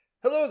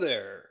Hello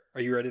there!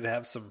 Are you ready to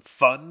have some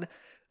fun?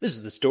 This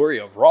is the story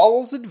of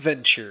Rawl's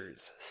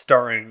Adventures,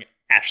 starring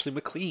Ashley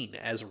McLean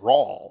as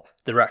Rawl,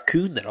 the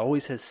raccoon that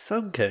always has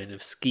some kind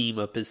of scheme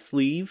up his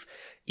sleeve,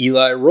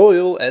 Eli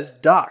Royal as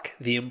Doc,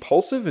 the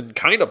impulsive and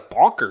kind of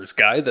bonkers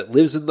guy that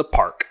lives in the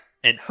park,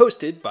 and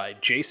hosted by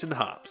Jason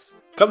Hops.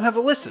 Come have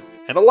a listen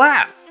and a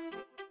laugh!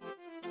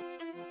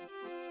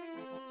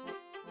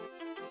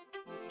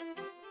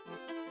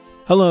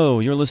 Hello,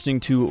 you're listening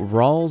to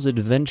Rawl's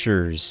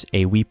Adventures,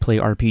 a We Play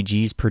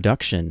RPGs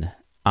production.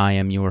 I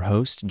am your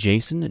host,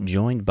 Jason,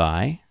 joined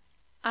by...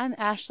 I'm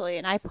Ashley,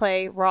 and I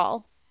play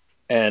Rawl.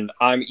 And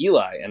I'm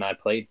Eli, and I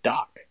play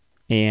Doc.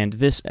 And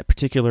this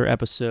particular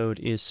episode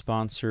is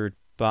sponsored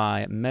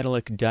by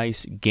Metalic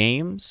Dice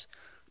Games.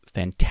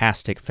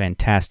 Fantastic,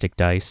 fantastic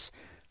dice.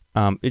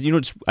 I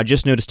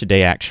just noticed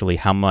today, actually,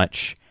 how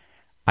much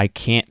I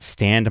can't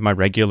stand my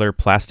regular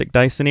plastic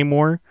dice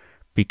anymore,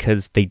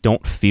 because they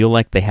don't feel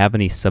like they have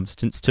any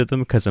substance to them,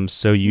 because I'm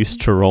so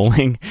used to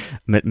rolling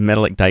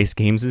Metalic Dice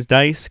Games'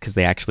 dice, because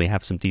they actually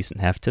have some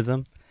decent heft to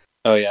them.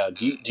 Oh yeah,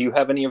 do you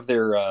have any of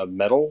their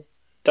metal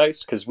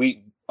dice? Because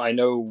I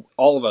know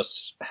all of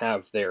us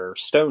have their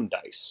stone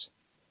dice.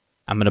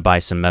 I'm going to buy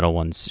some metal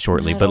ones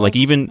shortly, but like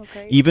even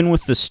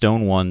with the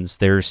stone ones,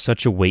 there's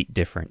such a weight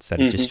difference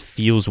that it just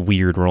feels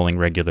weird rolling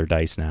regular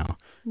dice now.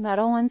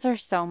 Metal ones are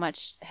so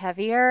much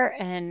heavier,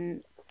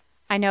 and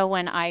I know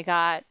when I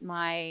got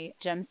my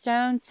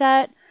gemstone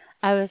set,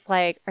 I was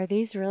like, are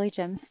these really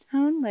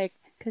gemstone? Like,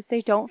 because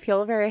they don't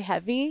feel very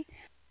heavy.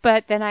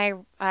 But then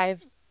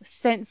I've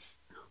since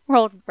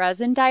rolled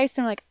resin dice,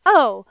 and I'm like,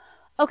 oh,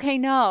 okay,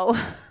 no,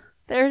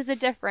 there's a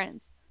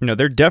difference. No,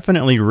 they're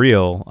definitely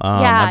real.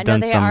 I've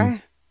done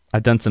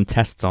some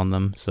tests on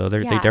them, so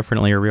they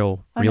definitely are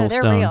real they're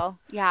stone. Real.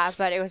 Yeah,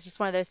 but it was just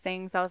one of those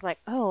things. I was like,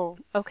 oh,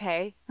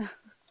 okay.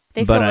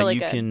 They feel really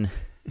good.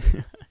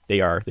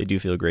 They do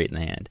feel great in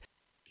the hand.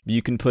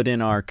 You can put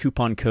in our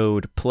coupon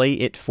code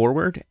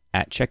PLAYITFORWARD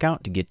at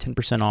checkout to get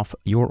 10% off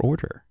your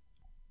order.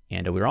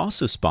 And we're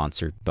also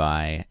sponsored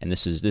by, and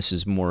this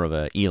is more of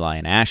a Eli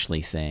and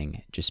Ashley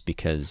thing, just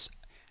because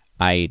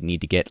I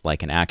need to get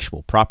like an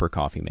actual proper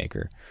coffee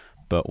maker.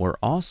 But we're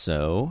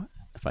also,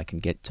 if I can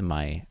get to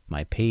my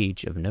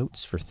page of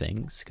notes for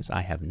things, because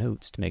I have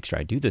notes to make sure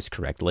I do this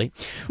correctly,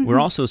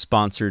 we're also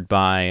sponsored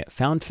by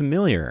Found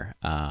Familiar,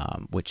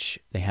 which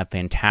they have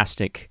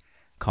fantastic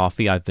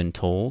coffee, I've been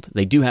told.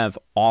 They do have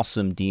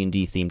awesome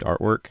D&D themed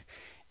artwork,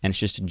 and it's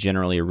just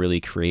generally a really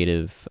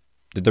creative,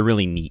 they're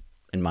really neat,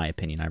 in my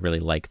opinion. I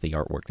really like the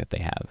artwork that they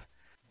have.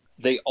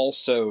 They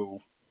also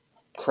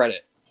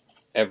credit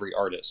every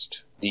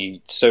artist.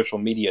 The social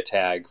media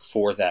tag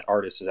for that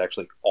artist is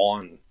actually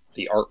on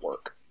the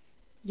artwork.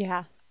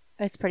 Yeah,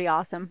 it's pretty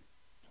awesome.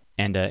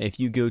 And if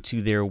you go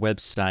to their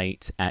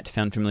website at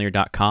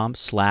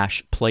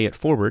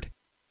foundfamiliar.com/playitforward,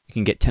 you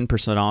can get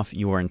 10% off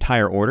your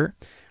entire order.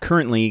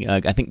 Currently,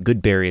 I think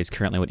Goodberry is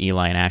currently what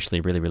Eli and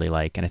Ashley really, really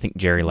like, and I think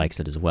Jerry likes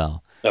it as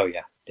well. Oh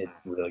yeah, it's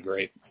really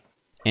great.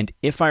 And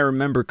if I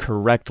remember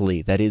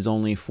correctly, that is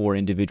only for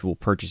individual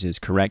purchases,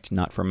 correct?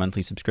 Not for a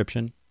monthly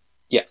subscription?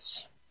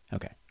 Yes.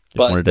 Okay.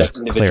 But that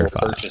individual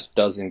purchase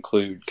does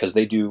include, because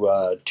they do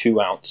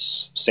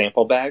 2-ounce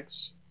sample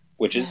bags,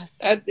 which is,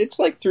 it's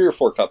like 3 or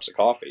 4 cups of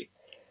coffee.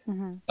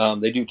 Mm-hmm.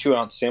 They do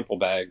 2-ounce sample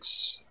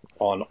bags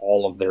on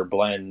all of their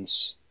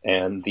blends,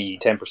 and the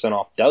 10%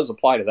 off does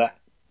apply to that.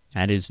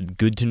 That is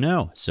good to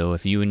know. So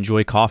if you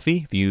enjoy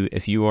coffee,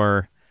 if you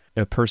are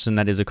a person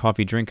that is a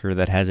coffee drinker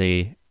that has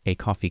a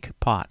coffee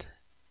pot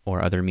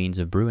or other means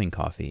of brewing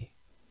coffee,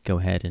 go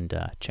ahead and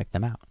check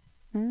them out.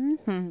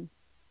 Mm-hmm.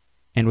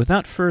 And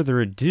without further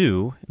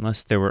ado,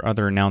 unless there were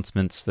other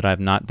announcements that I've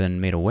not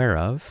been made aware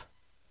of,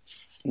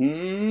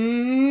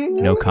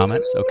 no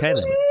comments? Okay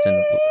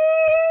then.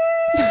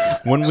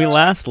 When we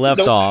last left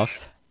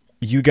off,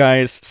 you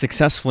guys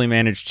successfully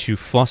managed to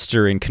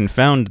fluster and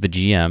confound the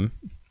GM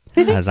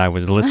as I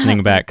was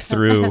listening back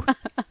through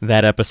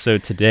that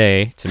episode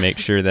today to make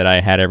sure that I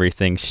had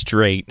everything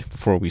straight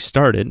before we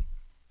started.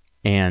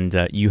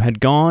 And you had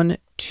gone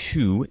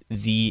to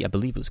I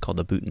believe it was called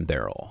the Boot and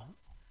Barrel.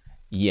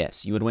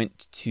 Yes, you had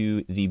went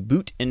to the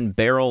Boot and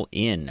Barrel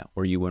Inn,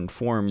 where you were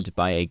informed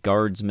by a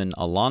guardsman,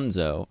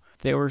 Alonzo,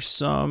 there were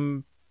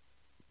some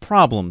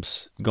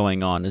problems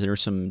going on. There were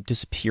some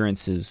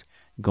disappearances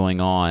going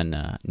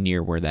on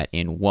near where that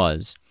inn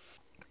was.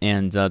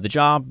 And the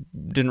job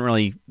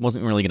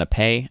wasn't really going to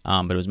pay,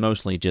 but it was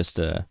mostly just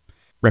a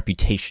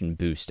reputation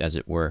boost, as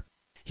it were.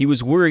 He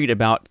was worried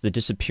about the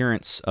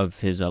disappearance of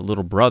his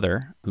little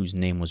brother, whose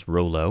name was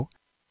Rolo.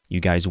 You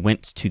guys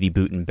went to the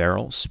Boot and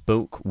Barrel,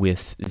 spoke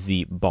with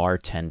the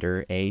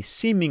bartender, a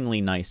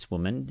seemingly nice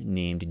woman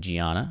named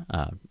Gianna,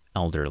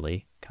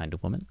 elderly kind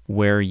of woman,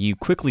 where you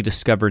quickly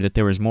discovered that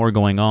there was more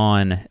going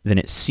on than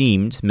it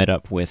seemed, met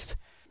up with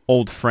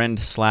old friend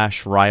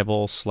 /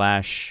 rival /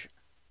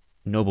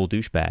 noble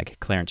douchebag,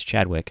 Clarence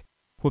Chadwick,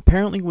 who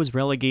apparently was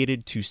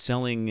relegated to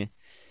selling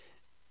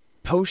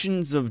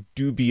potions of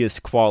dubious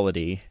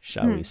quality,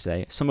 shall we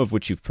say, some of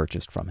which you've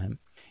purchased from him.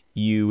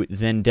 You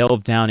then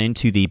delved down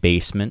into the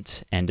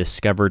basement and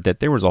discovered that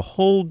there was a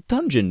whole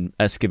dungeon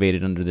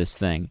excavated under this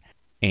thing.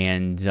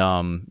 And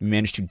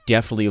managed to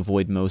definitely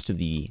avoid most of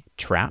the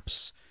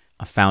traps.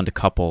 I found a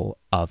couple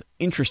of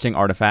interesting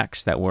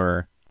artifacts that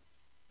were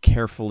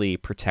carefully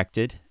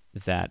protected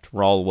that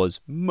Rawl was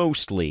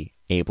mostly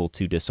able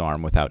to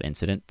disarm without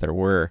incident. There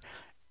were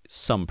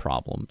some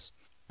problems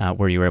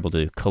where you were able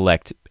to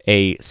collect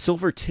a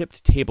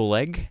silver-tipped table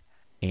leg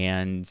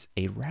and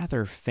a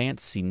rather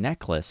fancy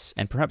necklace,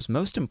 and perhaps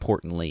most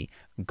importantly,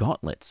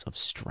 gauntlets of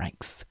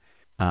strength,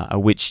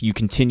 which you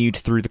continued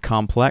through the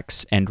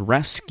complex and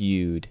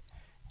rescued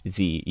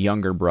the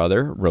younger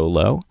brother,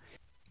 Rolo,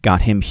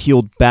 got him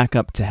healed back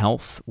up to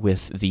health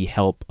with the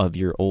help of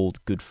your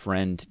old good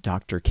friend,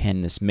 Dr.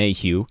 Kenneth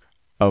Mayhew,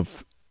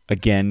 of,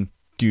 again,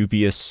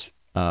 dubious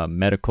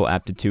medical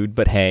aptitude,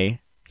 but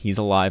hey, he's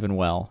alive and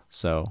well,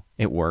 so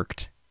it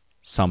worked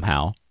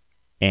somehow.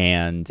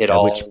 And it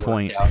at which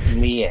point, worked out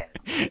in the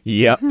end.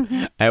 Yep.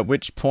 At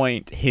which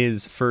point,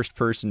 his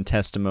first-person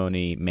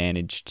testimony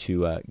managed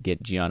to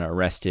get Gianna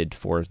arrested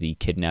for the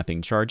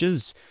kidnapping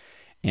charges,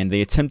 and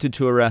they attempted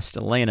to arrest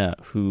Elena,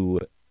 who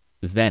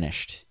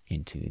vanished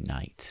into the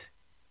night,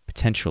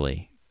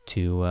 potentially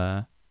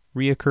to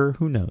reoccur.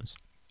 Who knows?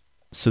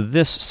 So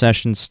this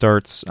session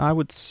starts, I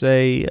would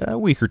say, a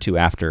week or two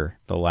after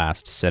the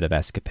last set of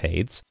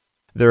escapades.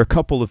 There are a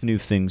couple of new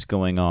things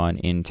going on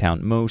in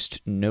town. Most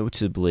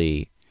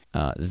notably,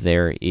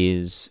 there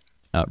is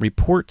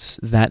reports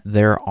that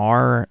there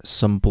are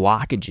some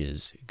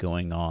blockages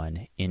going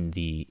on in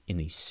the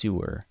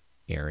sewer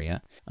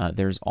area.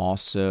 There's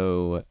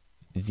also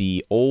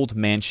the old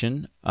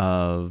mansion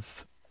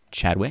of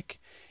Chadwick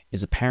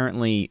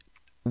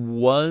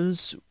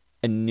was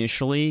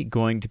initially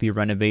going to be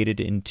renovated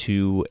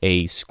into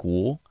a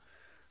school.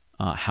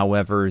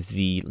 However,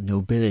 the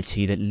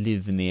nobility that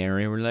live in the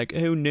area were like,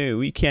 oh no,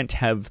 we can't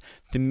have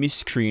the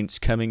miscreants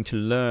coming to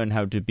learn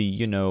how to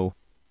be,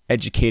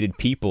 educated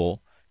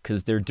people,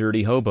 because they're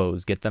dirty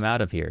hobos. Get them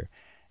out of here.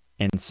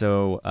 And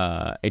so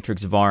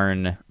Atrix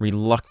Varn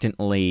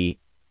reluctantly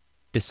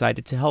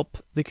decided to help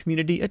the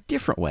community a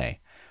different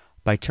way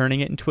by turning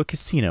it into a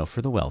casino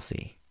for the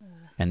wealthy.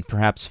 And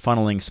perhaps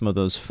funneling some of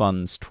those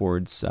funds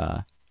towards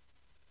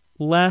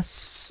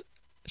less,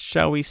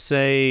 shall we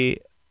say,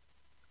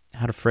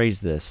 how to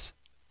phrase this,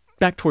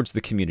 back towards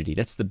the community.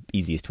 That's the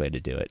easiest way to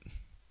do it.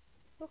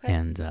 Okay.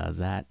 And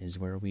that is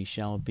where we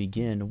shall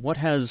begin. What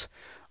has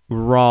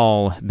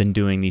Rawl been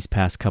doing these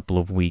past couple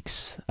of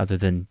weeks, other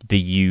than the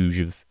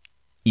usual of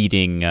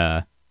eating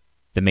the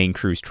main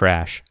crew's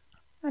trash?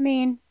 I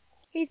mean,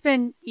 he's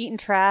been eating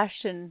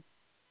trash and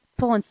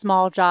pulling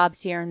small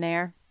jobs here and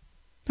there.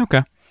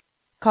 Okay.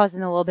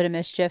 Causing a little bit of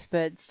mischief,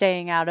 but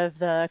staying out of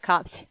the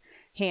cops'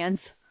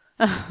 hands.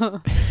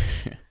 All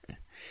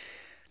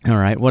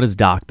right. What has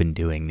Doc been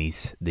doing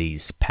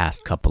these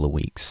past couple of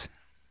weeks?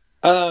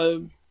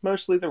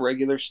 Mostly the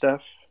regular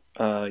stuff.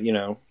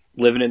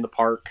 Living in the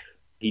park.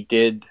 He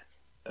did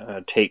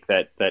take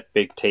that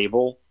big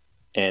table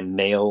and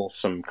nail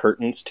some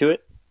curtains to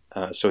it.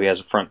 So he has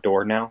a front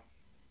door now.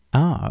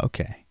 Ah,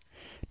 okay.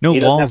 No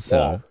walls,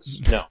 though.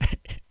 No.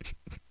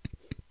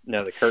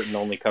 No, the curtain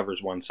only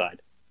covers one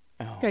side.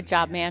 Oh, good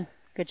job, man.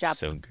 Good job.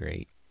 So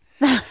great.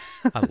 I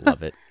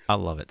love it. I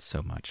love it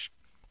so much.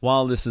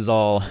 While this is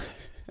all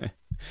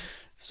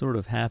sort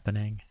of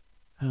happening,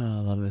 I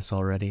love this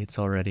already. It's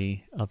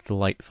already a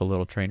delightful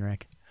little train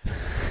wreck.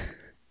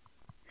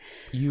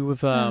 You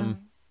have,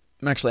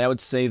 actually, I would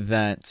say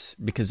that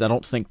because I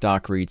don't think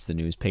Doc reads the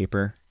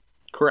newspaper.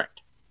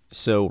 Correct.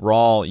 So,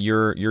 Rawl,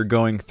 you're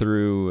going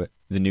through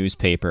the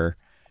newspaper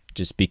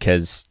just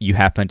because you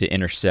happen to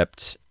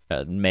intercept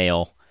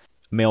mail.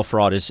 Mail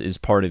fraud is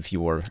part of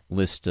your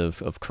list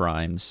of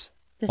crimes.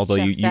 Although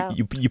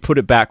you put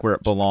it back where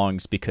it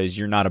belongs because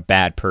you're not a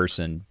bad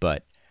person,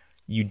 but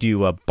you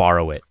do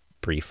borrow it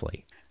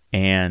briefly.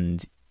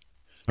 And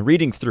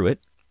reading through it,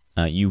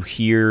 you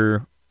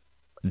hear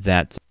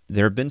that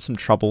there have been some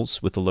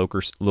troubles with the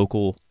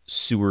local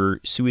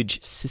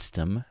sewage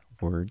system,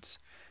 words,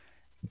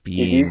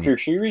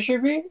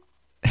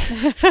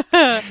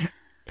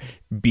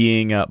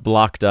 being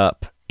blocked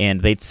up,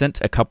 and they'd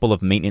sent a couple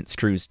of maintenance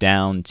crews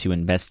down to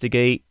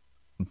investigate,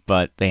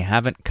 but they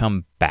haven't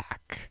come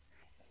back.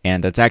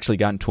 And it's actually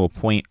gotten to a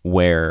point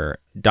where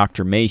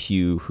Dr.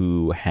 Mayhew,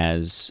 who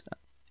has,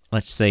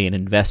 let's say, an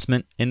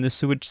investment in the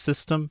sewage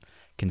system,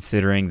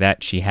 considering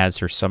that she has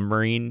her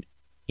submarine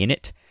in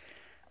it,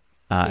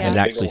 is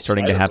actually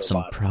starting to have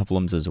some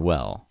problems as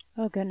well.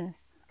 Oh,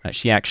 goodness.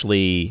 She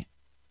actually...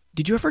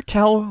 Did you ever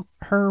tell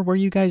her where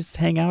you guys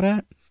hang out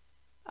at?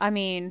 I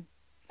mean,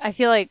 I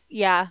feel like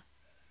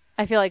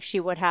she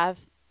would have,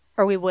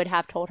 or we would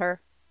have told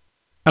her.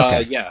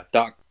 Okay. Yeah,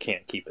 Doc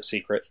can't keep a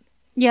secret.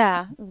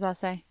 Yeah, I was about to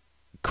say.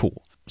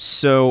 Cool.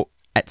 So,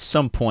 at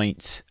some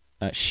point,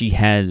 she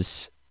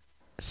has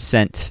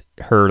sent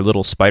her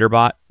little spider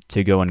bot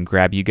to go and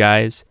grab you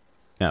guys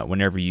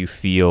whenever you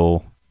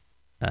feel,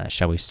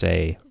 shall we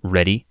say,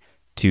 ready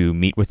to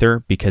meet with her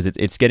because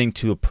it's getting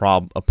to a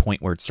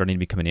point where it's starting to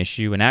become an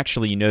issue. And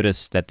actually, you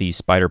notice that the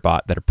spider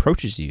bot that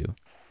approaches you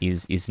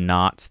is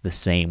not the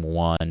same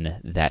one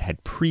that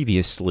had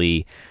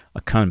previously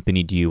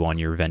accompanied you on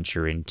your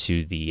venture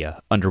into the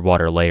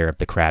underwater lair of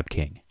the Crab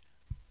King.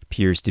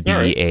 Appears to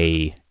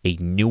be a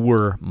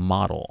newer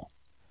model.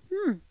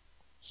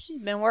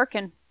 She's been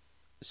working.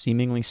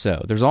 Seemingly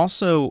so. There's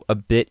also a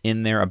bit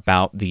in there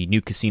about the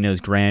new casino's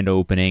grand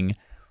opening,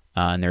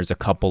 and there's a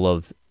couple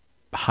of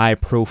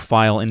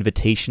high-profile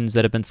invitations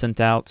that have been sent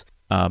out.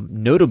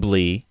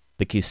 Notably,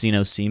 the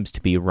casino seems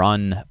to be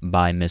run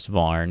by Miss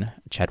Varn,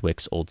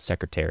 Chadwick's old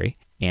secretary,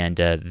 and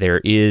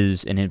there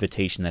is an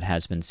invitation that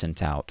has been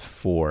sent out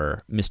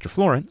for Mr.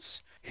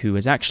 Florence, who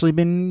has actually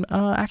been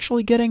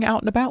getting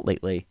out and about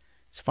lately.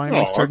 He's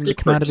finally starting to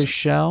come out of his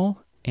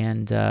shell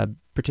and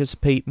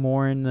participate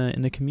more in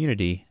the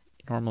community.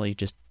 Normally,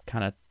 just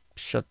kind of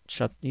shut.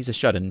 He's a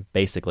shut-in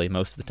basically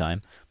most of the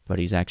time, but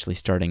he's actually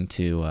starting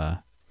to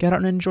get out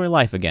and enjoy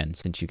life again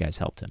since you guys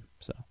helped him.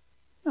 So,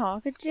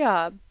 good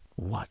job.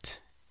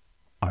 What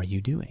are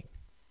you doing?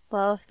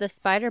 Well, if the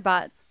spider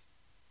bots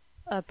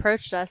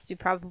approached us, we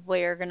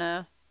probably are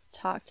gonna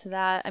talk to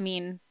that. I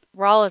mean,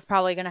 Rawl is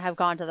probably gonna have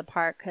gone to the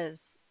park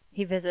because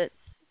he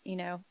visits,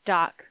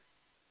 Doc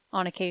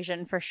on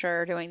occasion for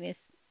sure during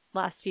these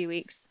last few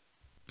weeks.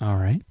 All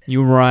right.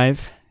 You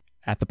arrive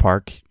at the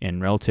park in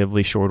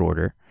relatively short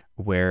order,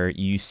 where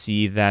you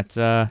see that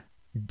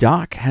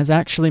Doc has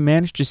actually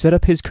managed to set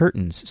up his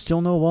curtains.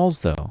 Still no walls,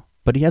 though,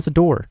 but he has a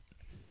door.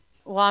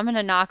 Well, I'm going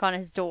to knock on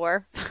his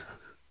door.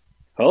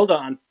 Hold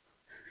on.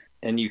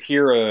 And you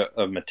hear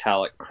a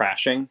metallic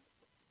crashing.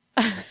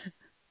 And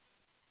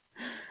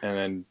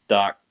then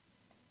Doc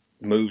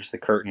moves the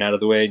curtain out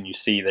of the way, and you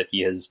see that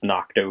he has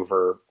knocked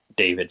over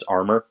David's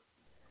armor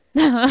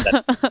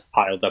that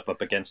piled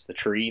up against the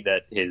tree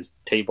that his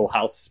table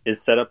house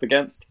is set up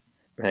against.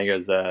 And he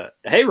goes,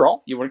 hey,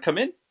 Rawl, you want to come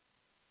in?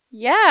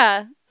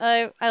 Yeah,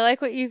 I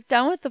like what you've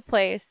done with the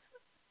place.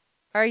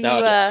 Are you,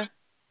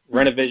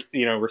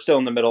 we're still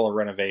in the middle of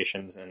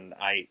renovations, and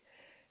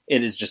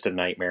it is just a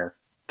nightmare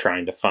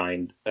trying to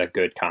find a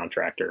good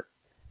contractor.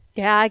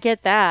 Yeah, I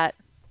get that.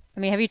 I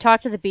mean, have you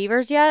talked to the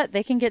beavers yet?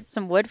 They can get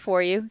some wood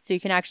for you, so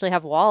you can actually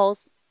have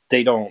walls.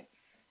 They don't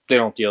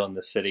deal in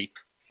the city.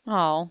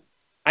 Oh.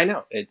 I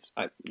know.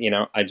 I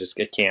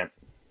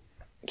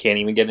can't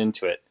even get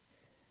into it.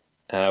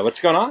 What's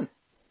going on?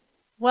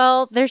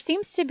 Well, there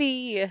seems to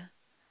be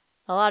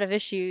a lot of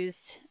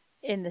issues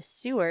in the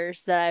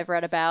sewers that I've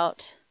read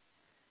about.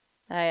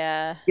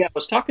 I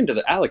was talking to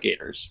the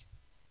alligators.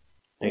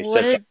 They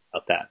said something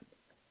about that.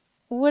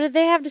 What did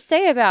they have to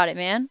say about it,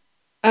 man?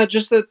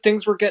 Just that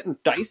things were getting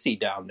dicey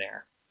down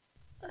there.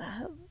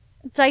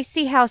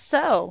 Dicey? How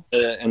so?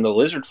 And the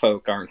lizard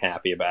folk aren't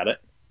happy about it.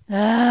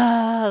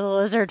 The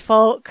lizard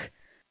folk.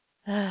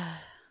 I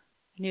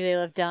knew they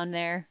lived down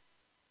there.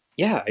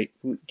 Yeah,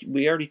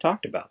 we already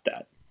talked about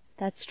that.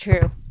 That's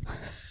true.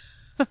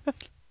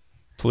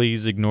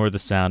 Please ignore the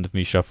sound of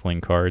me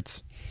shuffling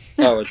cards.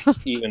 Oh, it's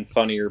even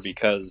funnier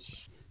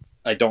because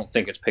I don't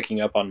think it's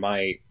picking up on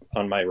my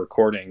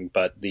recording,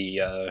 but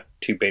the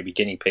two baby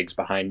guinea pigs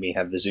behind me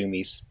have the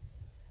zoomies.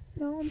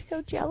 Oh, I'm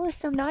so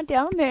jealous. I'm not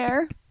down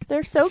there.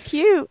 They're so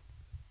cute.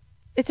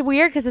 It's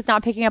weird because it's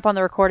not picking up on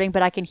the recording,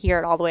 but I can hear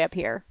it all the way up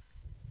here.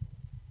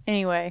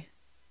 Anyway.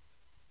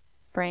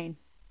 Brain.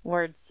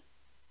 Words.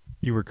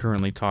 You were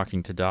currently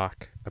talking to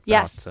Doc about...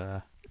 Yes.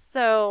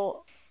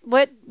 So,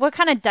 what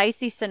kind of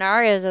dicey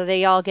scenarios are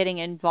they all getting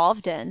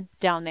involved in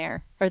down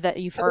there? Or that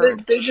you've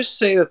heard? They just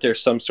say that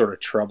there's some sort of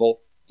trouble.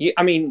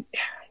 I mean,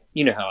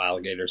 you know how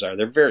alligators are.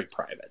 They're very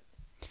private.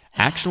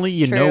 Actually,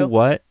 you know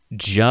what?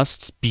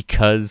 Just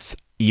because,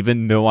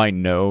 even though I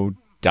know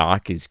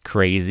Doc is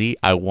crazy,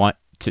 I want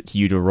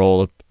you to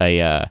roll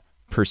a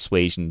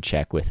persuasion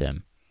check with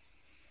him.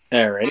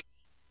 All right.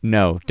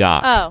 No,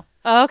 Doc.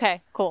 Oh,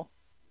 okay, cool.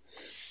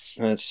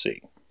 Let's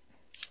see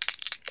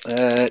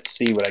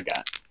what I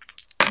got.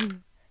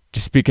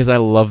 Just because I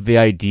love the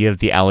idea of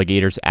the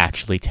alligators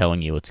actually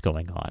telling you what's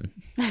going on.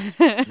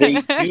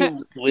 They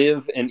do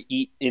live and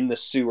eat in the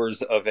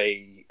sewers of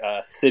a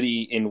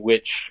city in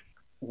which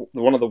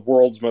one of the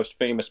world's most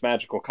famous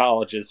magical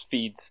colleges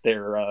feeds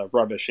their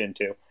rubbish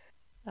into.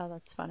 Oh,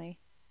 that's funny.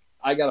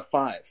 I got a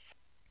 5.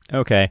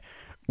 Okay.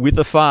 With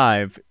a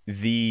 5,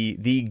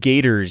 the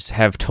gators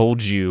have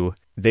told you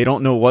they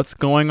don't know what's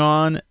going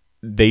on.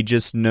 They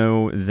just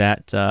know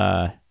that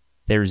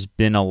there's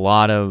been a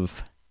lot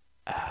of...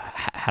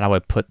 how do I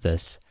put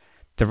this?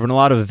 There have been a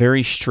lot of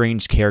very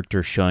strange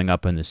characters showing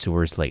up in the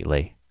sewers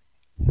lately.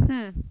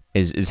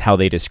 Is how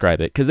they describe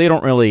it. Because they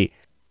don't really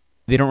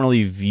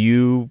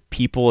view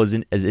people as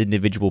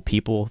individual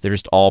people. They're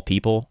just all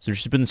people. So there's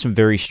just been some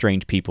very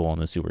strange people in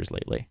the sewers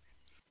lately.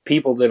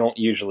 People they don't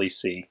usually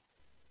see.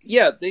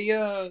 Yeah,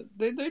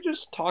 they're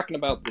just talking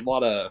about a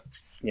lot of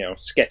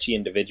sketchy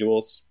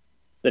individuals.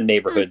 The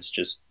neighborhood's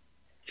just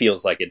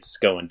feels like it's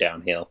going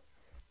downhill.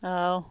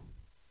 Oh,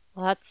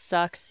 well, that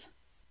sucks.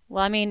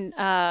 Well, I mean,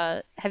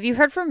 have you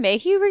heard from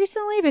Mayhew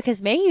recently?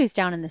 Because Mayhew's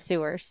down in the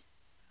sewers.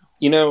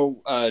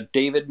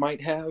 David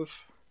might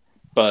have,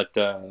 but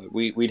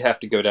we'd have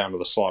to go down to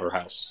the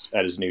slaughterhouse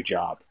at his new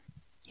job.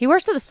 He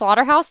works at the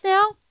slaughterhouse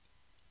now?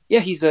 Yeah,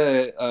 he's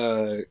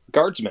a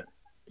guardsman.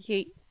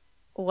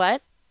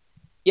 What?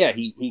 Yeah,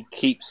 he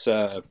keeps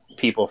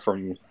people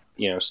from,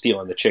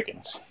 stealing the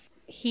chickens.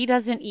 He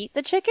doesn't eat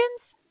the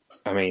chickens?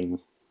 I mean,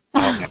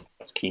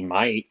 he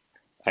might.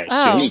 I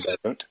assume he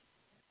doesn't.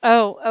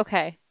 Oh,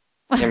 okay.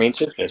 I mean, it's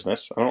his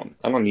business. I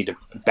don't need to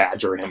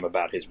badger him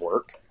about his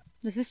work.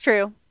 This is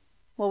true.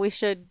 Well, we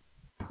should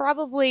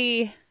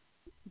probably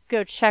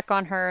go check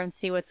on her and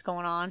see what's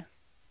going on.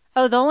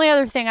 Oh, the only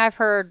other thing I've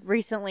heard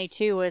recently,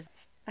 too, was...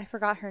 I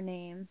forgot her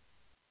name.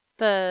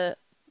 The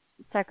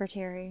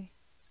secretary.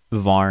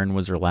 Varn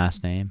was her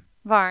last name.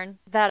 Varn.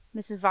 That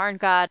Mrs.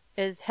 Varngod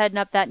is heading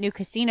up that new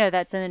casino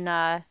that's in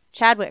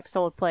Chadwick's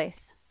old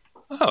place.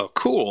 Oh,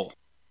 cool.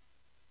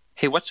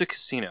 Hey, what's a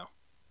casino?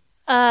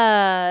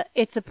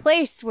 It's a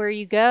place where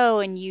you go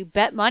and you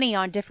bet money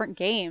on different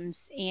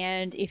games,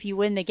 and if you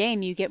win the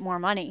game, you get more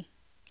money.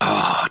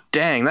 Oh,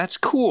 dang, that's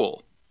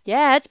cool.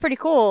 Yeah, it's pretty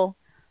cool.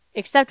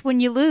 Except when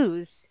you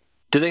lose.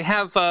 Do they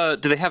have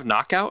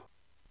knockout?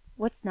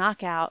 What's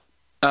knockout?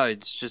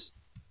 It's just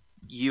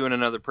you and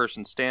another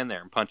person stand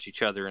there and punch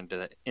each other in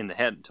the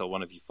head until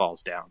one of you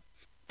falls down.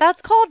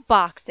 That's called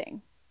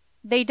boxing.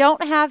 They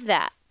don't have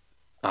that.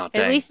 Oh,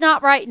 dang. At least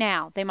not right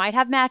now. They might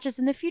have matches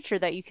in the future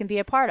that you can be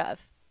a part of.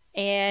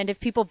 And if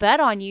people bet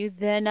on you,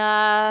 then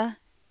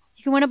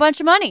you can win a bunch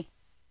of money.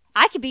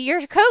 I could be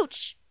your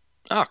coach.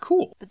 Oh,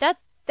 cool. But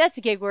that's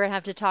a gig we're going to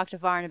have to talk to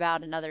Varn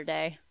about another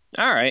day.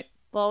 All right.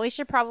 Well, we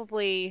should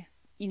probably,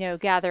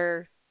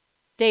 gather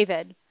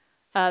David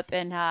up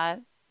and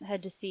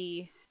head to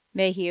see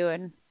Mayhew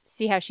and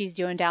see how she's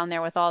doing down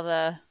there with all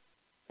the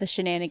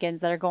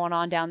shenanigans that are going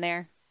on down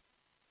there.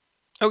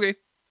 Okay.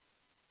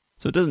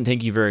 So it doesn't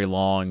take you very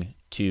long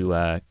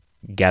to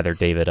gather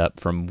David up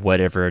from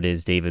whatever it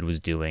is David was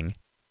doing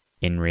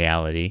in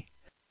reality.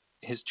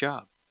 His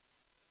job.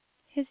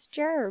 His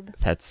gerb.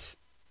 That's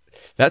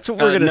what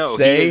we're going to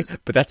say,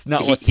 but that's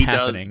not what's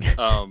happening.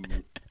 Does,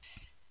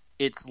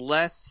 it's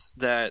less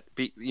that,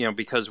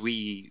 because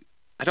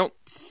I don't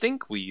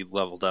think we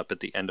leveled up at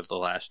the end of the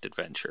last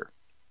adventure.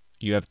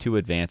 You have 2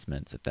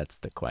 advancements, if that's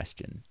the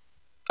question.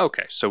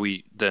 Okay, so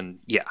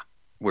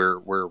we're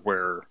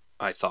where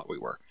I thought we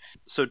were.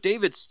 So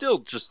David's still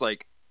just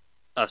like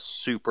a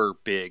super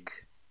big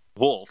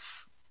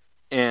wolf,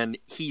 and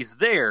he's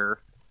there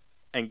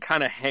and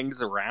kind of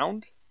hangs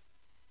around.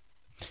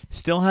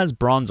 Still has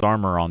bronze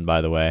armor on,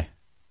 by the way.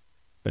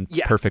 Been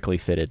perfectly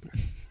fitted.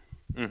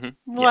 Mm-hmm.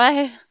 What?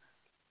 Yeah.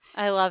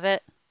 I love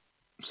it.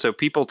 So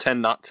people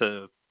tend not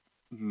to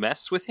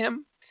mess with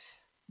him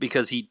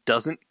because he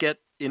doesn't get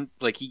in,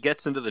 like, he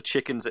gets into the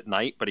chickens at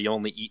night, but he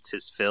only eats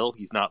his fill.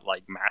 He's not,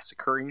 like,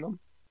 massacring them.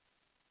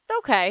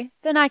 Okay,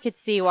 then I could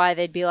see why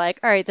they'd be like,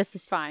 all right, this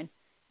is fine.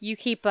 You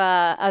keep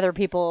other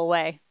people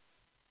away.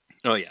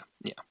 Oh, yeah.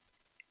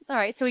 All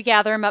right, so we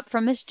gather him up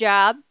from his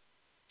job.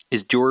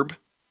 His jorb.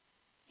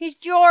 He's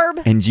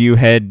jorb. And you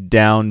head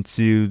down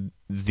to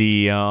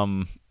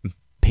the,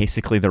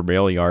 basically the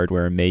rail yard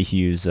where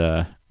Mayhew's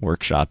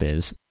workshop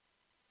is.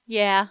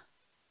 Yeah.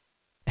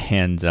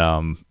 And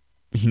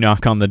you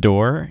knock on the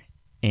door,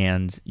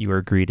 and you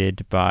are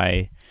greeted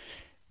by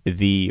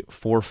the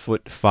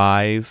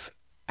 4'5"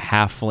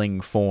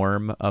 halfling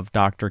form of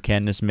Dr.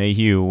 Candace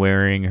Mayhew,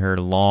 wearing her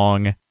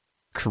long,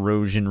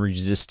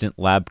 corrosion-resistant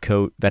lab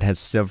coat that has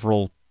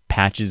several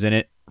patches in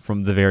it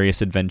from the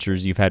various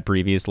adventures you've had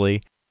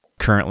previously.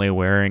 Currently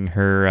wearing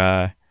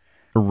her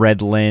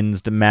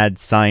red-lensed mad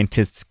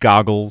scientist's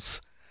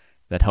goggles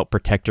that help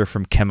protect her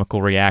from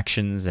chemical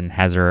reactions, and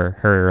has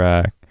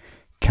her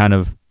kind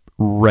of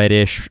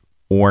reddish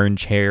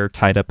orange hair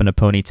tied up in a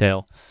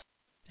ponytail.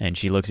 And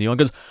she looks at you and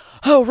goes,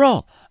 "Oh,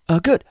 Rawl,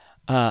 good.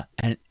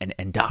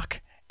 And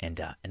Doc, and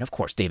of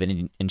course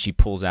David." And she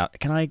pulls out,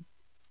 "Can I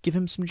give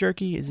him some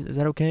jerky? Is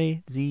that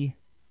okay? Is he?"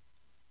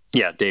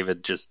 Yeah,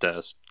 David just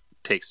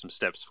takes some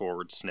steps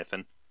forward,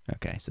 sniffing.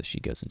 Okay, so she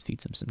goes and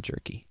feeds him some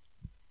jerky.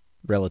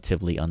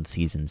 Relatively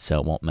unseasoned, so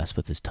it won't mess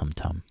with his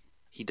tum-tum.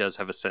 He does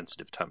have a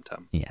sensitive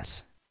tum-tum.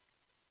 Yes.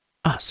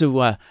 So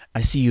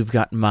I see you've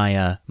got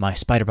my my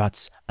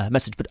Spider-Bot's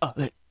message, but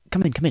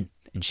come in.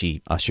 And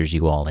she ushers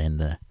you all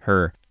in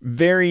her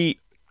very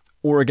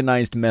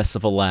organized mess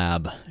of a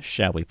lab,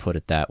 shall we put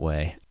it that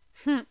way.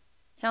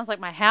 Sounds like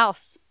my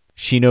house.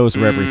 She knows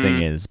where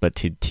everything is, but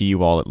to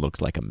you all it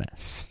looks like a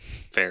mess.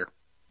 Fair.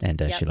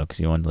 And she looks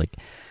at you and like,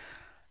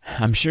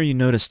 "I'm sure you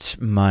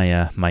noticed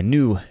my my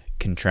new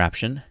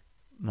contraption.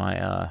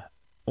 My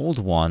old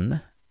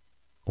one,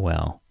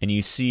 well," and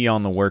you see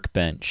on the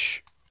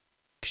workbench,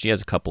 she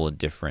has a couple of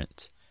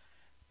different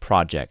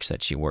projects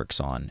that she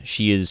works on.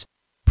 She is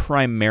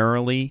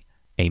primarily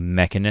a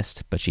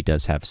mechanist, but she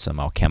does have some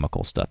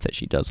alchemical stuff that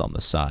she does on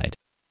the side.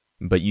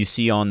 But you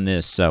see on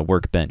this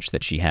workbench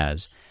that she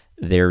has,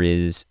 there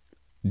is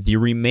the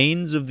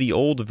remains of the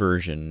old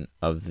version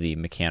of the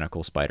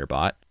mechanical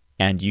Spider-Bot,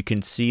 and you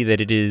can see that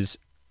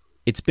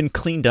it's been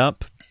cleaned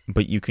up,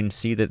 but you can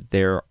see that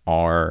there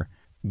are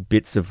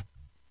bits of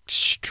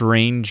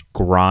strange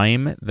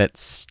grime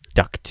that's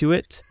stuck to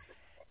it.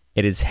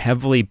 It is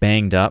heavily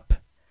banged up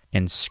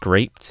and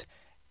scraped,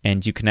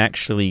 and you can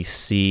actually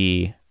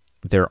see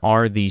there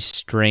are these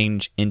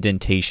strange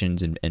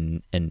indentations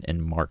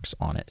and marks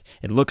on it.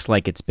 It looks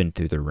like it's been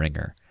through the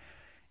ringer,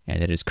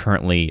 and it is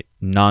currently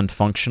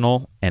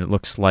non-functional, and it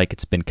looks like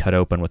it's been cut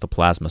open with a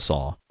plasma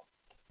saw.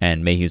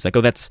 And Mayhew's like,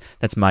 oh, that's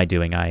my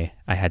doing. I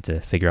had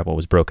to figure out what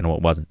was broken and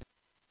what wasn't.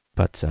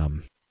 But,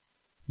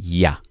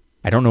 yeah.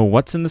 I don't know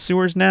what's in the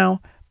sewers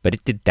now, but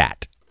it did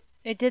that.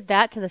 It did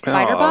that to the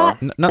spider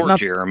bot? Poor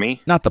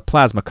Jeremy. Not the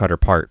plasma cutter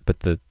part, but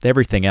the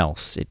everything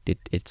else.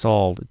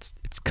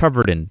 It's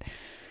covered in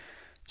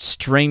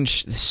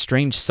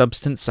strange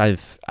substance.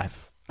 I've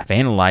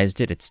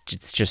analyzed it. It's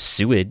just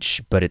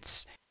sewage, but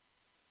it's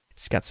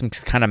got some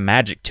kind of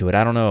magic to it.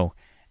 I don't know.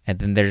 And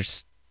then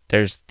there's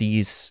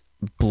these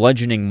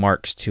bludgeoning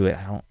marks to it.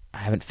 I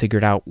haven't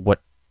figured out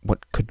what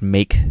could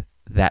make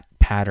that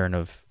pattern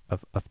of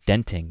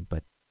denting,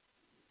 but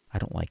I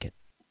don't like it.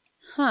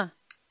 Huh.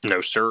 No,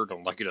 sir,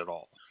 don't like it at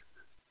all.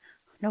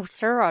 No,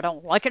 sir, I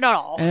don't like it at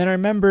all. And I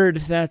remembered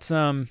that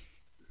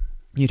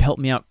you'd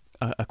helped me out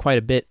quite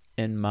a bit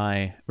in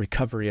my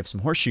recovery of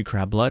some horseshoe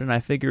crab blood, and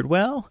I figured,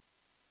 well,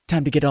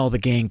 time to get all the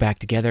gang back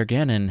together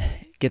again and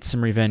get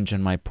some revenge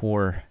on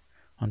poor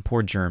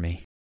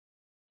Jeremy.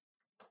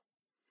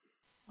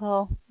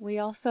 Well, we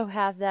also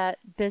have that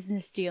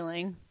business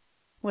dealing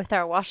with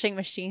our washing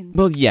machines.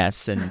 Well,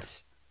 yes,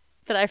 and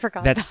that I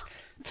forgot about.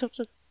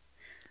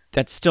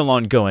 That's still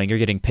ongoing. You're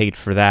getting paid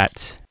for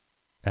that,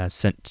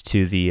 sent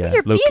to the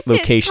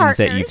locations partners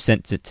that you've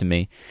sent it to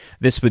me.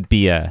 This would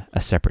be a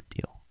separate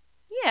deal.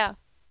 Yeah.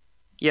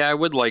 Yeah, I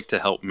would like to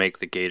help make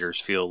the Gators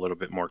feel a little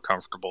bit more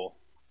comfortable.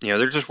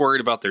 They're just worried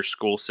about their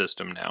school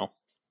system now.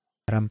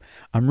 But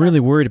I'm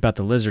really worried about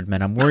the lizard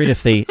men. I'm worried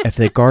if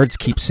the guards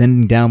keep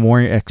sending down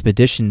more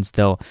expeditions,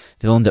 they'll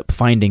end up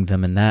finding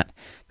them, and that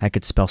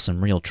could spell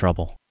some real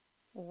trouble.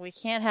 We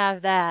can't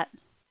have that.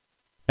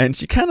 And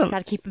she kind of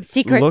gotta keep them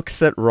secret.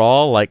 Looks at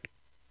Raw like,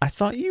 I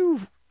thought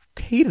you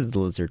hated the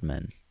lizard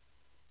men.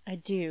 I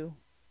do,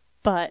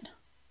 but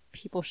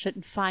people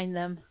shouldn't find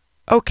them.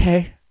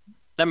 Okay.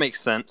 That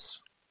makes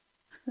sense.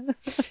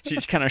 She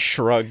just kind of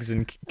shrugs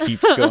and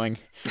keeps going.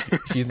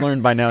 She's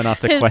learned by now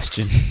not to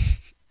question.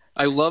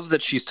 I love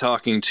that she's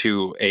talking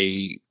to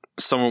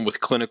someone with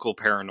clinical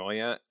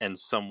paranoia and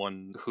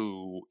someone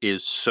who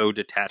is so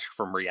detached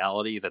from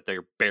reality that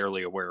they're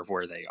barely aware of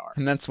where they are.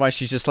 And that's why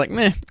she's just like,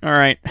 meh, all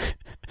right.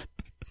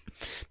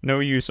 No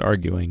use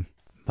arguing.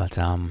 But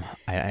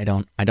I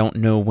don't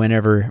know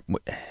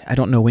I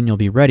don't know when you'll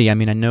be ready. I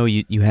mean, I know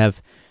you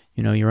have,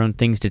 your own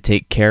things to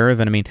take care of,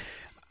 and I mean,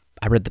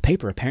 I read the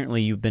paper.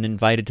 Apparently you've been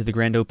invited to the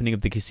grand opening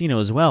of the casino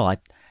as well. I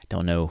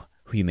don't know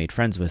who you made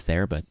friends with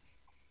there, but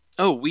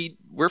oh,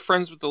 we're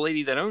friends with the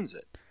lady that owns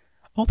it.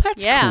 Oh,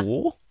 that's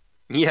cool.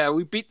 Yeah,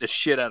 we beat the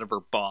shit out of her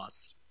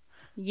boss.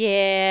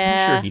 Yeah.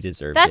 I'm sure he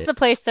deserved it. That's the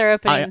place they're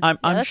opening.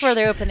 That's where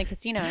they're opening a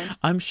casino in.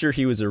 I'm sure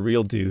he was a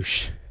real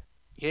douche.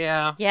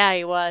 Yeah. Yeah,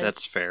 he was.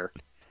 That's fair.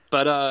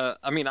 But,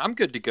 I'm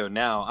good to go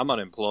now. I'm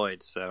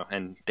unemployed,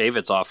 and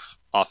David's off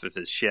of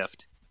his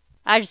shift.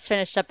 I just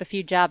finished up a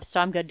few jobs,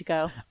 so I'm good to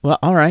go. Well,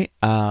 all right.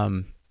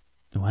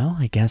 Well,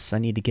 I guess I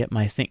need to get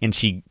my thing. And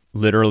she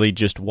literally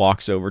just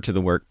walks over to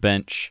the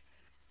workbench,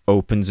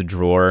 opens a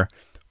drawer,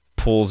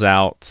 pulls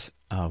out,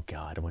 oh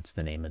God, what's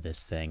the name of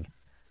this thing?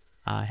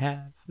 I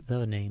have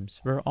the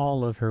names for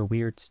all of her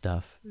weird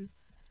stuff.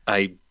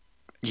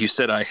 You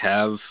said I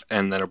have,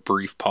 and then a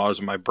brief pause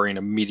in my brain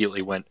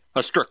immediately went,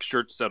 a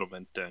structured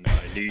settlement, and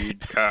I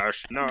need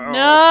cash now.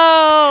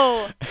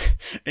 No!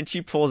 And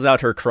she pulls out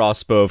her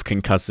crossbow of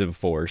concussive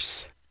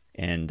force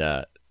and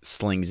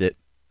slings it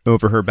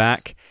over her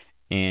back,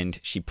 and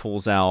she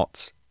pulls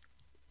out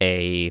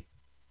a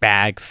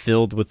bag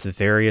filled with the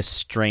various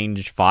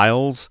strange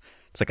vials.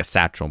 It's like a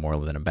satchel more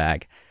than a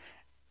bag.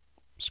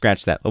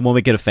 Scratch that. We'll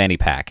make it a fanny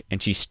pack.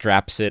 And she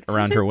straps it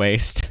around her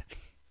waist.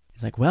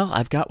 He's like, well,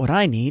 I've got what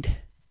I need.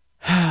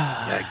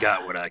 I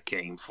got what I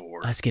came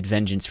for. Let's get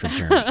vengeance for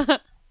Jeremy.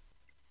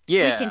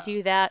 Yeah. We can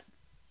do that.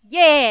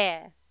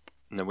 Yeah.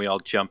 And then we all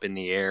jump in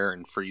the air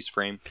and freeze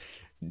frame.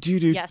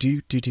 Do.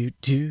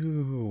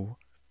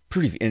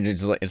 Pretty. And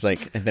it's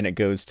like, and then it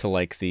goes to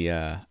like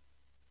the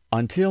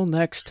until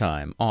next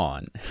time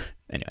on.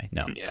 Anyway,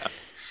 no. Yeah.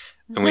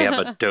 And we have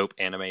a dope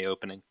anime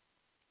opening.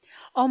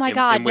 Oh my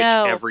God, in which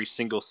no. every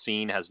single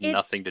scene has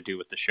nothing to do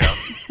with the show.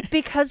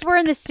 Because we're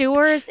in the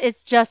sewers,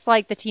 it's just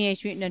like the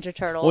Teenage Mutant Ninja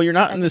Turtles. Well, you're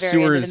not in the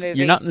sewers.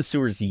 You're not in the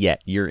sewers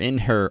yet. You're in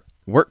her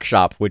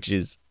workshop, which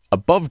is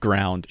above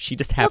ground. She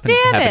just happens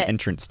to have an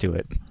entrance to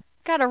it.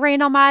 Gotta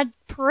rain on my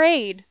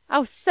parade. I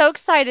was so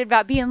excited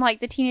about being like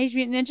the Teenage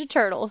Mutant Ninja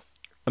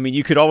Turtles. I mean,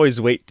 you could always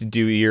wait to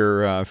do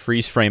your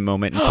freeze frame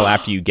moment until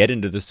after you get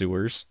into the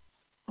sewers.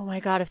 Oh my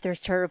God, if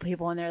there's turtle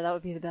people in there, that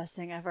would be the best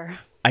thing ever.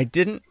 I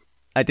didn't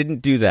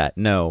do that.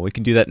 No, we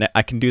can do that.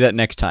 I can do that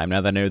next time.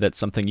 Now that I know that's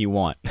something you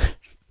want.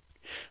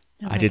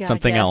 I did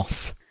something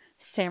else.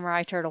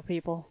 Samurai turtle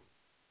people.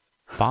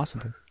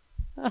 Possible.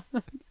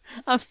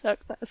 I'm so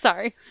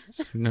sorry.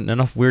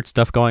 Enough weird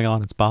stuff going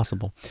on. It's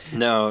possible.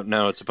 No,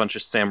 it's a bunch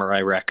of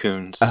samurai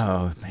raccoons.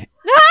 Oh, man.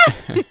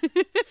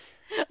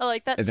 I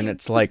like that. And then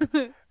it's like,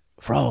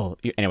 roll.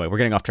 Anyway, we're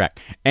getting off track.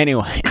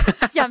 Anyway.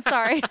 Yeah, I'm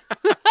sorry.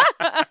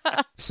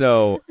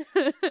 So,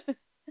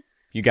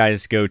 you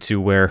guys go to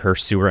where her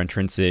sewer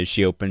entrance is.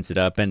 She opens it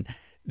up, and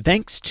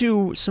thanks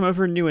to some of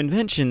her new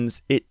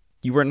inventions,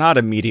 you were not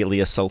immediately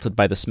assaulted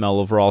by the smell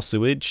of raw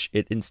sewage.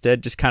 It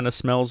instead just kind of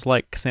smells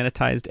like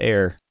sanitized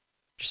air.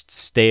 Just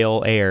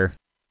stale air.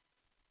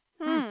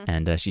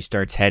 And she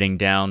starts heading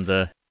down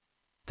the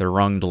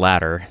runged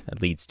ladder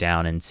that leads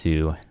down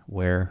into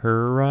where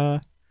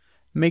her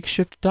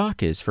makeshift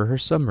dock is for her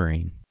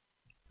submarine.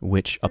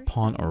 Which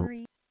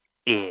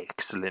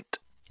Excellent.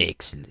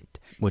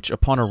 Which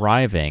upon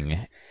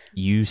arriving,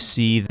 you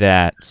see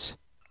that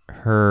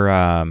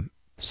her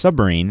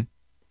submarine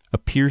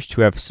appears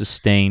to have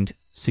sustained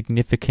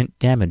significant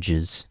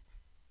damages.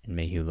 And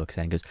Mayhew looks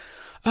at it and goes,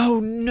 "Oh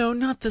no,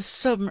 not the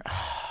submarine.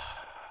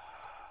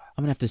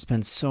 I'm going to have to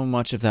spend so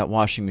much of that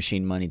washing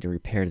machine money to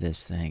repair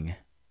this thing."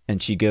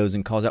 And she goes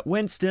and calls out,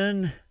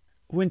 Winston,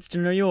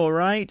 are you all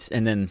right?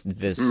 And then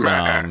this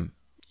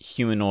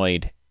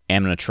humanoid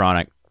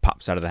animatronic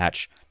pops out of the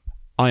hatch.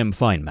 "I am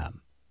fine,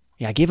 ma'am."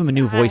 Yeah, I gave him a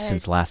new voice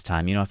since last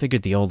time. I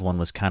figured the old one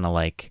was kind of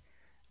like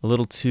a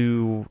little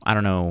too, I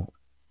don't know,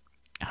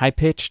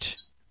 high-pitched.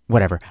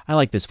 Whatever. I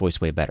like this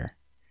voice way better.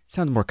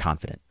 Sounds more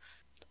confident.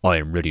 "I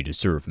am ready to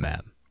serve,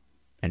 ma'am."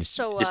 And it's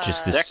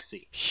just this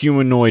sexy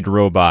humanoid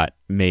robot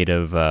made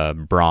of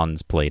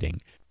bronze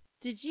plating.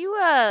 Did you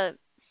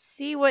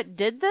see what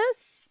did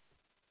this?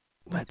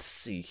 Let's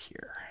see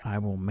here. I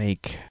will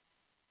make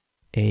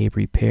a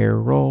repair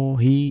roll.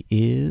 He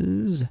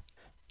is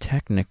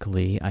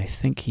technically, I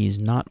think he's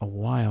not a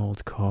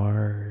wild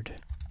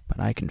card, but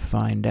I can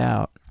find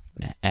out.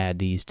 I'm gonna add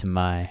these to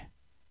my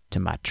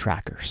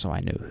tracker so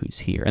I know who's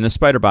here. And the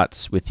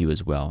Spider-Bot's with you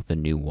as well, the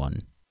new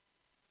one.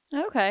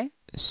 Okay.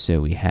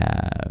 So we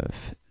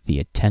have the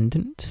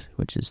attendant,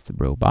 which is the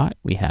robot.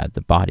 We have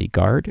the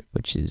bodyguard,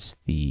 which is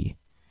the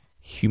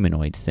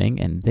humanoid thing,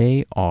 and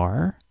they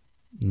are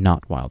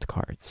not wild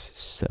cards.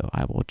 So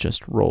I will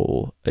just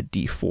roll a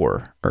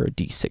d4 or a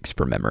d6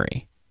 for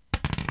memory.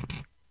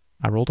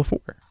 I rolled a 4,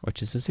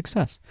 which is a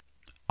success.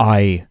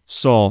 I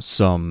saw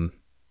some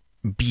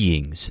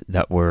beings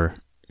that were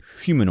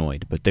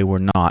humanoid, but they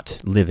were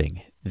not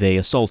living. They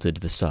assaulted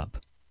the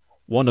sub.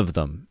 One of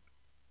them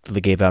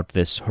gave out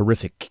this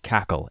horrific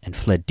cackle and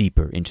fled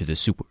deeper into the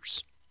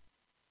sewers.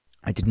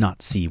 I did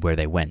not see where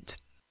they went.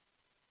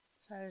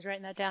 So I was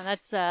writing that down.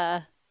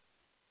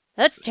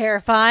 That's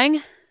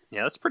terrifying.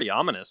 Yeah, that's pretty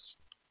ominous.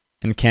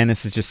 And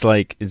Candace is just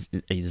like,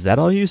 is that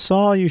all you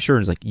saw? Are you sure?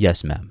 And he's like,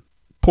 "Yes, ma'am.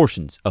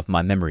 Portions of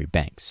my memory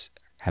banks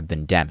have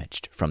been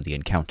damaged from the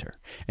encounter."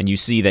 And you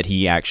see that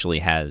he actually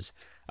has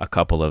a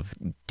couple of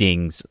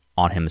dings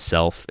on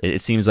himself. It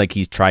seems like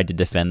he tried to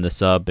defend the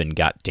sub and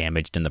got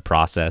damaged in the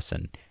process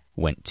and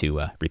went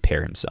to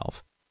repair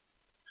himself.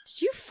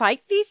 Did you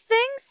fight these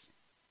things?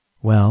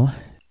 Well,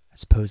 I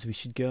suppose we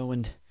should go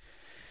and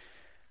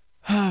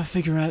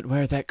figure out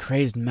where that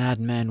crazed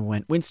madman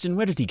went. Winston,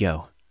 where did he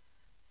go?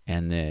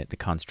 And the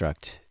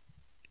construct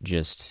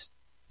just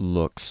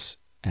looks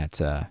at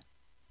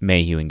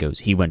Mayhew and goes,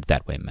 "He went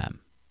that way, ma'am.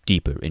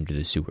 Deeper into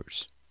the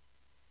sewers."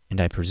 And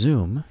I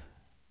presume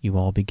you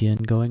all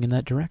begin going in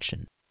that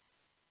direction.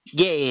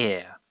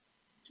 Yeah.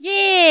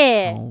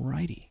 Yeah.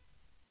 Alrighty.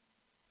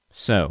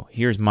 So,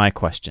 here's my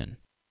question.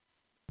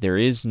 There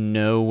is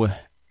no...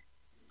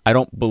 I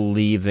don't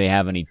believe they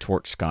have any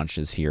torch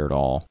sconces here at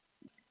all.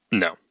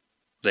 No,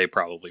 they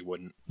probably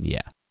wouldn't.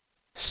 Yeah.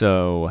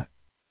 So,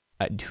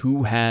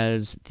 who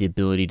has the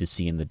ability to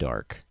see in the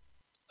dark?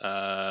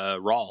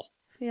 Rawl.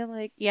 I feel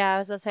like, I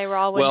was going to say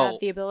Rawl would have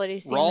the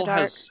ability to see Rawl in the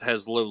dark.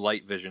 has low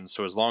light vision,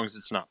 so as long as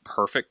it's not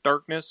perfect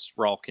darkness,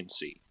 Rawl can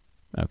see.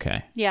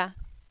 Okay. Yeah.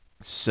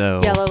 So...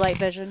 yellow light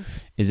vision.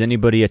 Is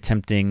anybody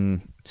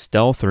attempting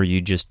stealth, or are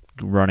you just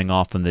running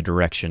off in the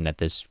direction that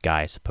this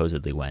guy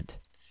supposedly went?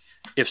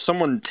 If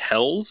someone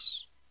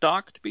tells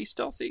Doc to be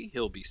stealthy,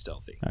 he'll be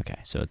stealthy. Okay,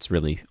 so it's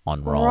really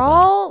on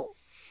Rawl.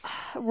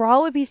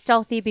 Rawl would be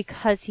stealthy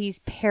because he's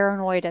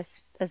paranoid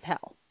as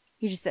hell.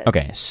 He just is.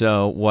 Okay,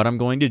 so what I'm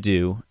going to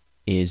do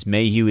is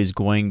Mayhew is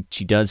going...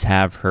 She does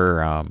have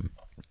her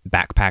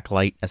backpack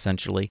light,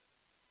 essentially,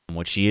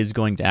 which she is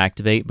going to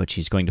activate, but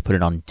she's going to put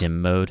it on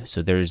dim mode.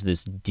 So there's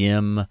this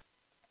dim,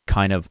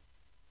 kind of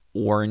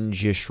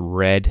orangish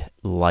red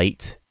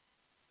light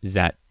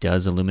that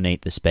does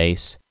illuminate the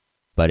space,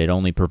 but it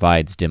only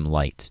provides dim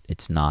light.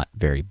 It's not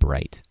very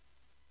bright.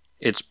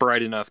 It's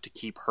bright enough to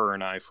keep her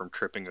and I from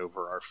tripping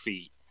over our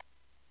feet.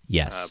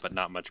 Yes. But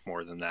not much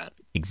more than that.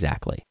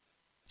 Exactly.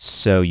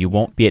 So you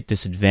won't be at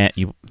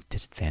disadvantage.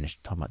 Disadvantage,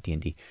 I'm talking about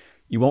D&D.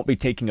 You won't be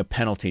taking a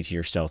penalty to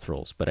your stealth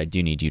rolls, but I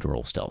do need you to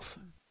roll stealth.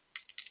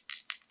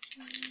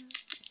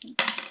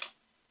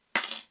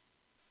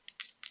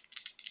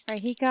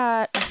 Right, he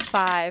got a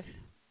 5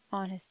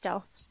 on his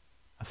stealth.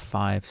 A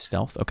 5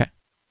 stealth? Okay.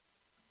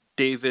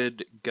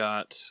 David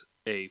got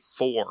a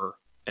 4,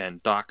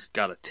 and Doc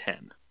got a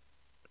 10.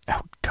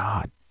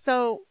 God.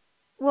 So,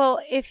 well,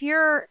 if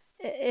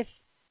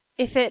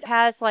it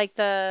has like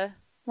that's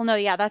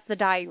the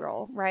die you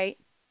roll, right?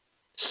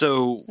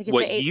 So Like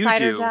what you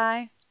do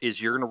die?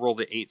 is you're going to roll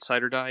the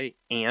 8-sider die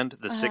and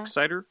the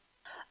 6-sider.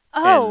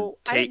 Oh,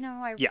 I didn't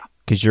know. Yeah.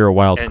 Because you're a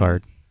wild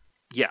card.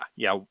 Yeah.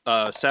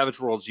 Savage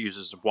Worlds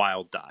uses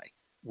wild die,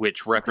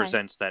 which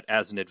represents that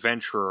as an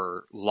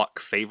adventurer, luck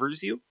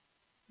favors you.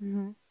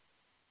 Mm-hmm.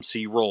 So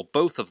you roll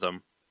both of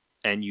them,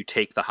 and you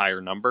take the higher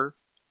number,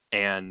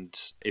 and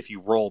if you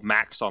roll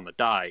max on the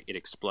die, it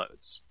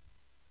explodes.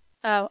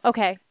 Oh,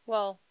 okay.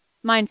 Well,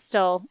 mine's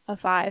still a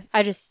 5.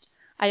 I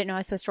didn't know I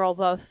was supposed to roll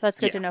both. That's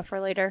good to know for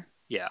later.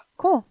 Yeah.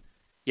 Cool.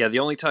 Yeah, the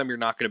only time you're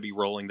not going to be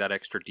rolling that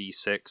extra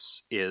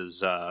d6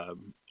 is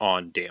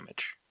on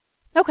damage.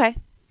 Okay.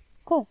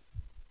 Cool.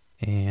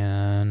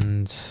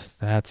 And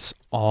that's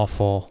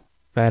awful.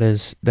 That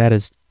is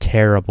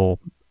terrible.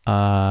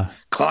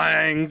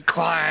 Clang,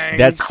 clang.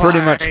 That's clang,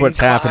 pretty much what's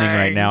clang. happening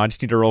right now. I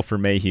just need to roll for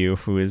Mayhew,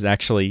 who is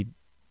actually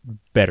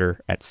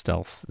better at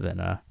stealth than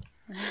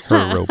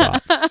her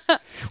robots.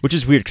 Which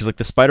is weird because like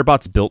the spider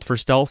bot's built for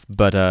stealth,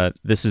 but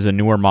this is a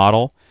newer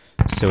model,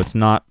 so it's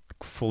not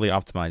fully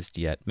optimized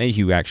yet.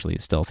 Mayhew actually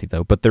is stealthy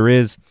though, but there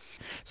is.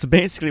 So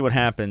basically, what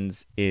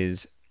happens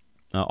is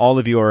all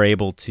of you are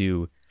able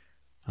to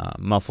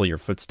muffle your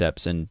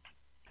footsteps, and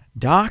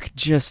Doc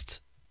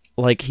just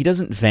like he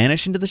doesn't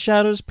vanish into the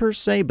shadows per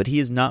se, but he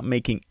is not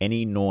making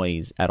any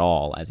noise at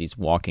all as he's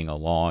walking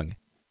along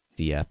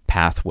the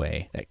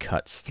pathway that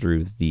cuts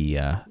through the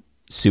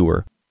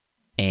sewer.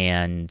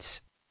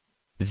 And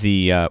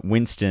the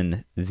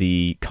Winston,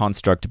 the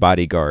construct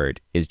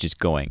bodyguard, is just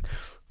going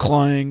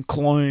clang,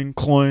 clang,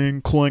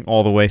 clang, clang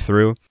all the way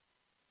through.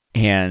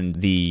 And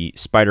the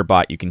spider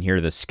bot, you can hear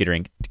the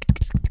skittering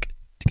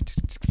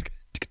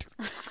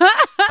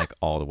like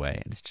all the way.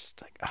 And it's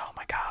just like, oh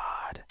my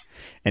God.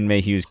 And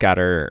Mayhew's got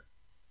her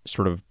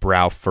sort of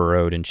brow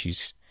furrowed, and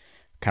she's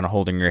kind of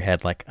holding her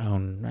head like, oh,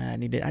 I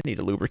need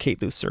to lubricate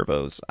those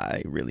servos.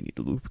 I really need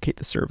to lubricate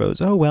the servos.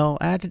 Oh, well,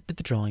 add it to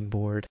the drawing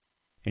board.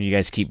 And you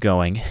guys keep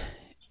going.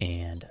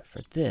 And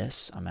for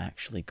this, I'm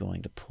actually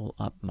going to pull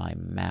up my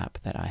map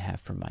that I have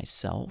for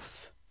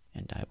myself,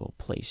 and I will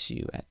place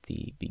you at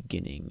the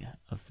beginning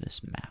of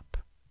this map,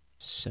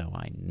 so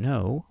I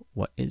know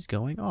what is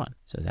going on.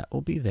 So that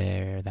will be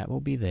there, that will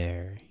be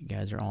there. You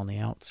guys are on the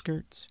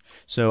outskirts.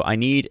 So I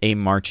need a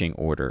marching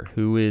order.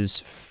 Who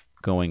is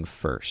going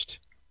first?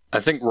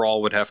 I think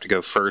Rawl would have to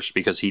go first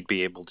because he'd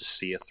be able to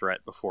see a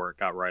threat before it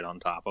got right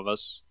on top of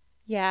us.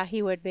 Yeah,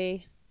 he would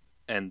be.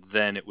 And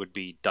then it would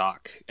be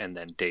Doc and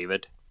then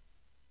David.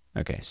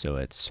 Okay, so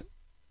it's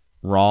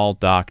Rawl,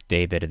 Doc,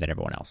 David, and then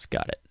everyone else.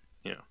 Got it.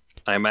 Yeah.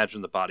 I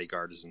imagine the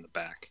bodyguard is in the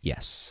back.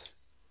 Yes.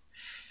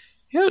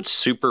 You know, it's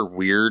super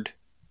weird.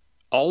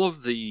 All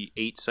of the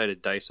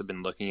 8-sided dice I've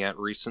been looking at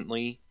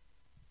recently,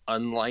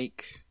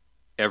 unlike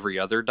every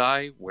other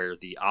die, where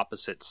the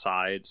opposite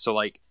side... So,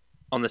 like,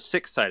 on the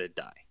 6-sided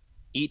die,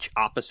 each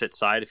opposite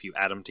side, if you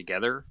add them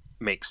together,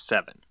 makes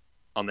 7.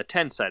 On the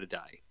 10-sided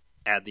die,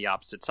 add the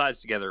opposite sides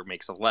together, it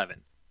makes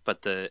 11.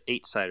 But the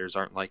 8-siders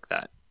aren't like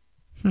that.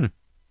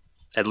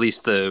 At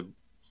least the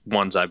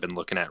ones I've been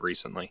looking at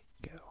recently.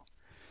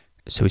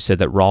 So we said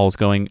that Rawl's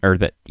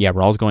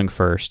going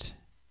first,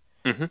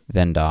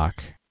 then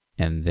Doc,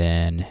 and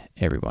then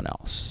everyone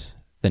else.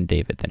 Then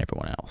David, then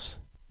everyone else.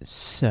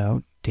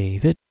 So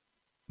David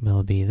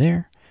will be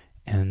there,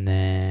 and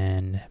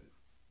then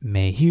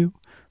Mayhew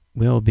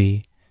will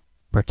be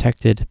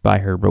protected by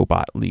her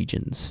robot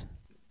legions,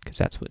 because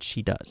that's what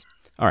she does.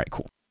 All right,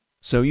 cool.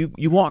 So you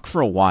walk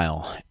for a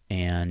while,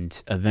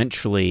 and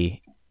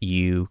eventually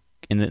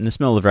and the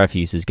smell of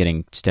refuse is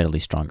getting steadily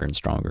stronger and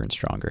stronger and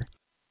stronger.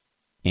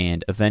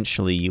 And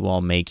eventually you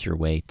all make your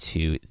way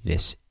to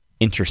this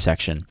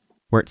intersection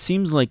where it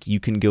seems like you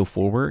can go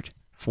forward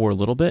for a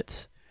little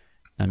bit.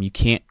 You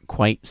can't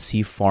quite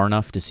see far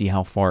enough to see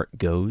how far it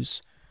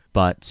goes,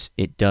 but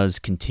it does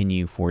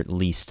continue for at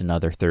least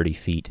another 30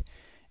 feet.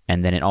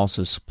 And then it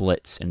also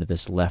splits into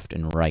this left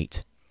and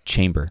right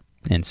chamber.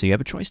 And so you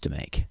have a choice to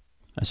make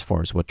as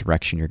far as what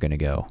direction you're going to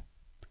go.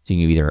 So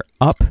you can go either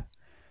up,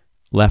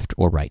 left,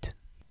 or right.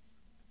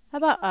 How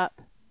about up?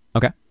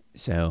 Okay.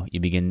 So you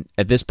begin,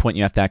 at this point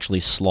you have to actually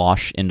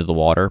slosh into the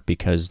water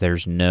because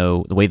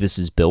the way this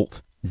is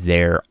built,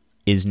 there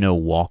is no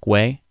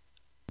walkway.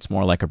 It's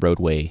more like a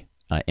roadway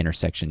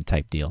intersection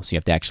type deal. So you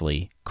have to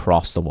actually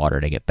cross the water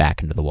to get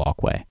back into the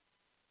walkway.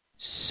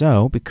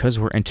 So, because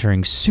we're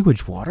entering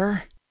sewage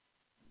water,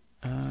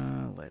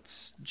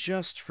 let's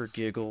just for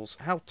giggles,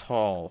 how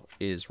tall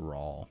is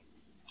Rawl?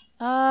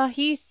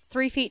 He's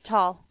 3 feet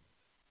tall.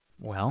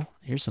 Well,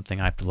 here's something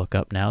I have to look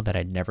up now that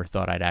I never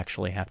thought I'd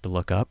actually have to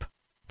look up.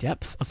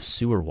 Depth of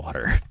sewer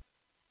water.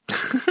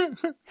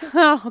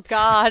 Oh,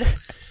 God.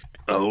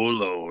 Oh,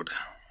 Lord.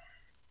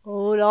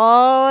 Oh,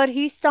 Lord,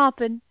 he's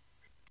stomping.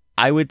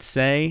 I would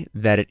say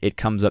that it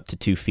comes up to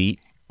 2 feet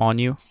on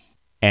you.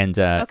 And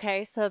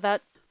okay, so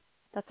that's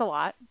a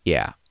lot.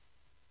 Yeah.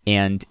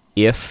 And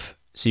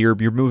so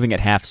you're moving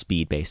at half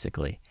speed,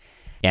 basically.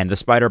 And the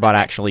spider bot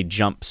actually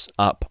jumps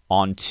up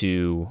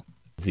onto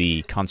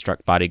the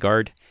construct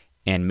bodyguard,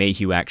 and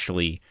Mayhew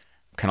actually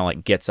kind of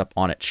like gets up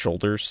on its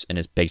shoulders and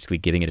is basically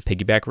giving it a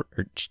piggyback, or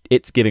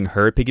it's giving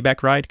her a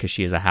piggyback ride because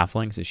she is a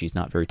halfling, so she's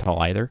not very tall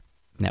either.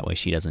 And that way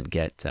she doesn't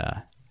get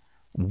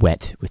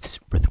wet with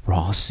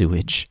raw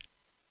sewage.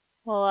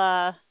 Well,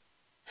 I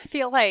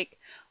feel like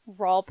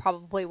Rawl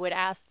probably would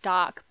ask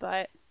Doc,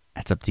 but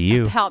that's up to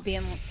you. About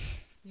being,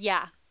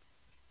 yeah.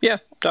 Yeah,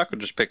 Doc would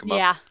just pick him up.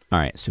 Yeah. All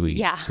right, so we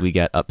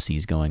got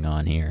upsies going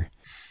on here.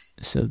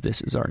 So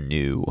this is our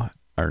new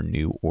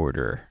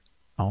order.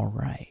 All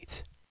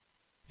right.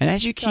 And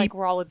as you keep, like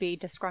Rawl would be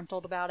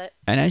disgruntled about it.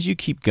 And as you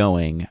keep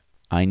going,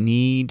 I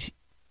need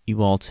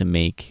you all to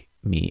make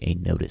me a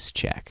notice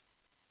check.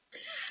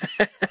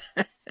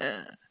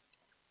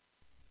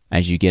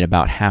 As you get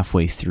about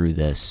halfway through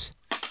this,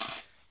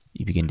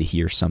 you begin to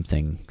hear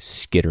something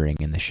skittering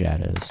in the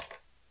shadows.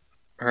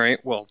 All right.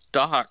 Well,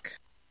 Doc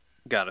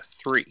got a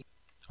 3.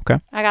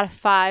 Okay. I got a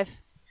 5.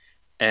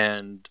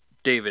 And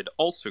David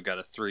also got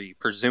a 3,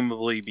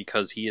 presumably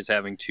because he is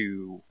having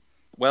to.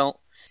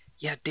 Well,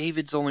 yeah,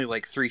 David's only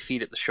like 3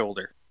 feet at the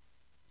shoulder.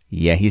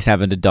 Yeah, he's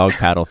having to dog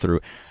paddle through.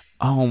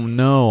 Oh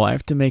no, I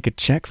have to make a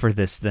check for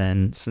this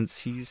then,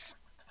 since he's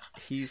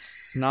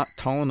not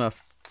tall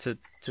enough to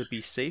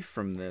be safe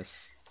from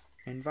this.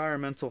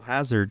 Environmental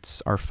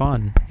hazards are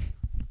fun.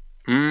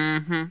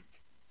 Mm-hmm.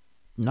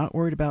 Not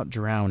worried about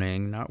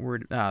drowning,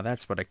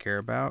 that's what I care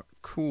about.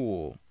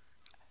 Cool.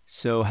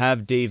 So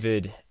have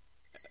David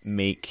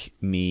make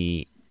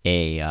me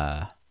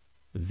a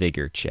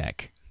vigor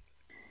check.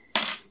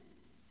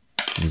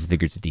 His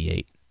vigor's a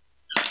D8.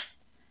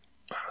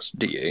 It's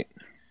D8.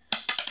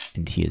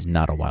 And he is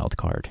not a wild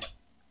card.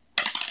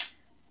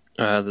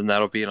 Then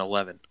that'll be an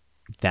 11.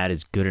 That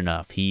is good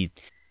enough. He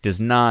does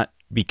not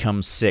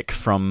become sick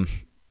from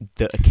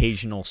the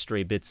occasional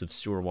stray bits of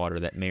sewer water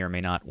that may or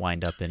may not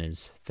wind up in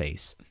his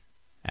face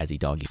as he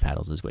doggy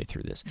paddles his way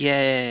through this.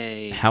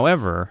 Yay!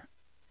 However,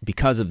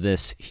 because of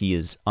this, he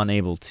is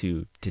unable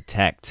to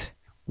detect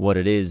what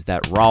it is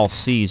that Rawl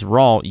sees.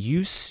 Rawl,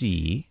 you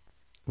see...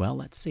 Well,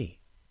 let's see.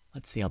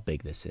 Let's see how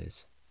big this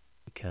is.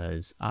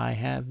 Because I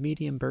have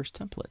medium burst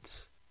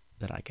templates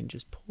that I can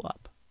just pull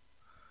up.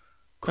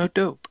 Oh,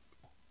 dope.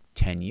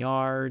 10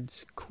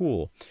 yards.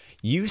 Cool.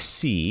 You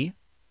see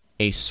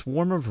a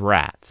swarm of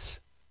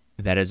rats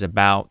that is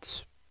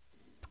about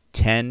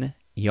 10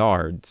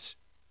 yards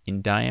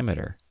in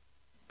diameter,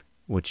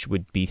 which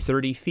would be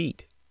 30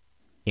 feet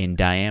in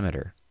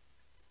diameter.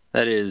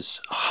 That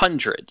is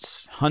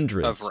hundreds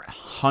of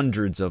rats.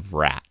 Hundreds of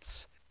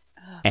rats.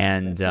 Ugh,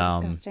 and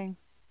disgusting.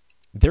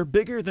 They're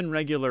bigger than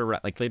regular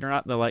rats. Like they're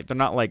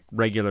not like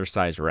regular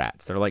sized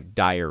rats. They're like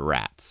dire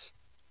rats.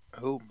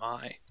 Oh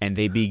my! And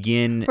they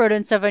begin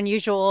rodents of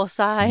unusual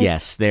size.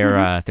 Yes,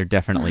 they're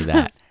definitely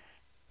that.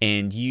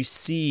 And you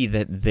see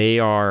that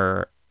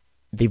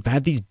they've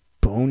had these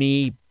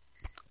bony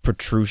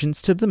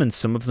protrusions to them, and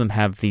some of them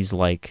have these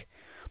like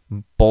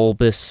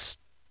bulbous,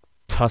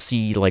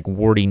 pussy, like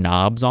warty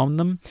knobs on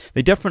them.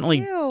 They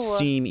definitely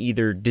seem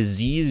either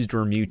diseased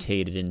or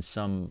mutated in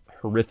some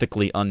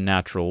horrifically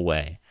unnatural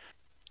way.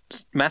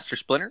 Master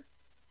Splinter?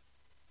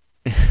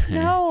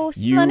 No,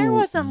 Splinter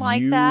wasn't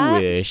like that.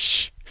 You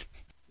wish.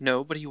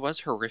 No, but he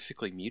was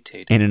horrifically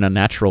mutated. In an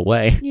unnatural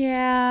way.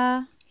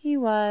 Yeah, he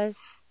was.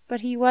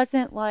 But he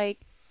wasn't,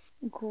 like,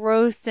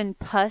 gross and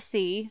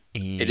pussy.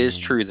 It is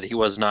true that he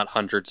was not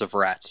hundreds of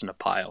rats in a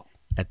pile.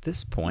 At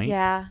this point,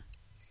 yeah,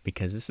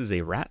 because this is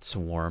a rat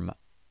swarm,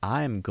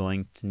 I'm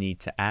going to need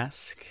to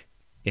ask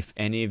if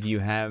any of you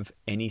have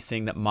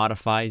anything that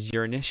modifies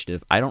your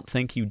initiative. I don't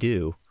think you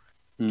do.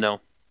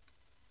 No.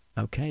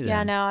 Okay, then.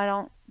 Yeah, no, I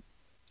don't.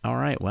 All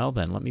right, well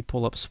then, let me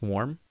pull up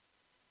Swarm.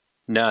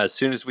 No, as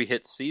soon as we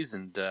hit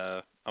seasoned,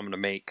 I'm going to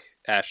make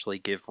Ashley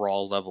give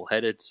Rawl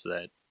level-headed so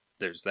that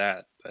there's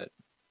that, but...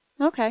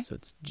 Okay. So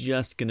it's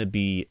just going to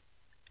be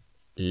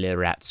Le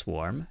Rat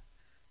Swarm.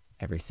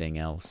 Everything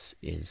else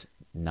is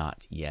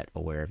not yet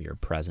aware of your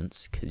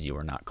presence because you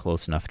are not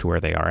close enough to where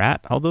they are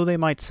at, although they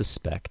might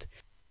suspect.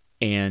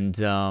 And,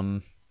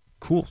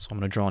 cool, so I'm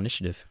going to draw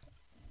initiative.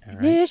 All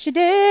right.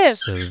 Initiative!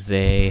 So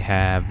they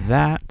have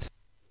that.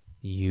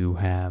 You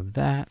have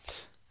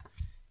that.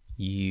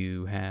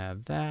 You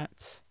have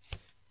that.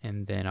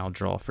 And then I'll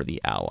draw for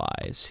the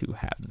allies who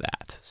have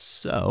that.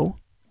 So,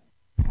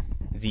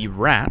 the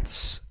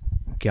rats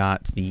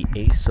got the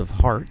Ace of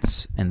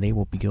Hearts, and they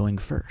will be going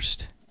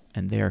first.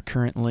 And they are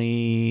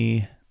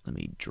currently... Let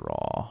me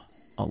draw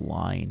a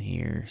line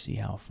here, see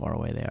how far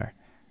away they are.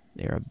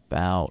 They're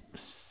about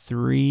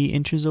 3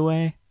 inches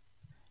away,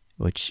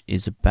 which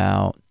is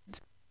about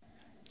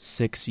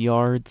 6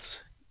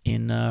 yards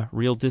in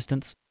real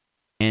distance.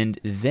 And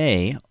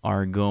they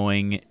are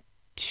going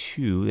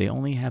to... They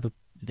have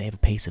a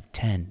pace of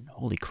 10.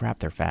 Holy crap,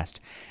 they're fast.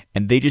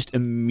 And they just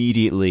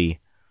immediately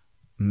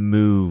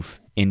move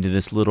into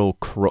this little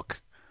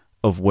crook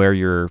of where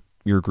your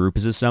group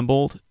is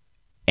assembled,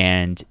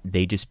 and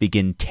they just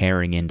begin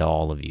tearing into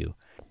all of you.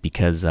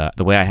 Because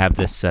the way I have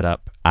this set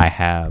up, I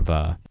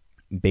have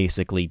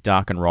basically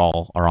Doc and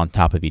Rawl are on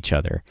top of each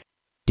other,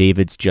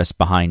 David's just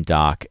behind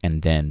Doc,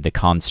 and then the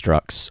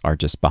constructs are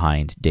just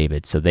behind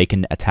David, so they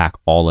can attack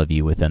all of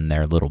you within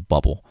their little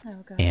bubble.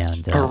 Oh, God.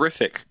 And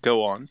horrific.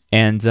 Go on.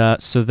 And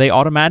so they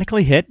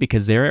automatically hit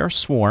because they're a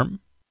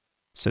swarm.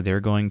 So they're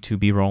going to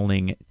be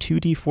rolling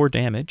 2d4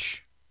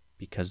 damage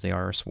because they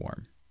are a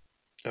swarm.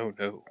 Oh,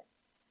 no.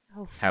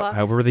 Oh, fuck.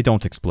 However, they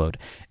don't explode.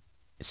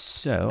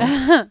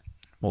 So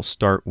we'll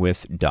start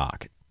with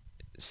Doc.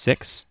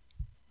 6.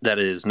 That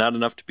is not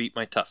enough to beat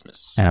my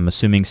toughness. And I'm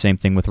assuming same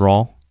thing with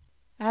Rawl.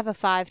 I have a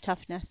 5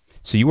 toughness.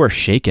 So you are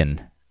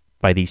shaken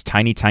by these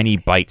tiny, tiny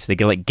bites. They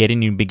get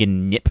in you and begin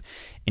to nip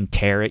and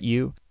tear at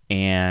you.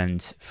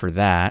 And for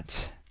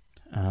that,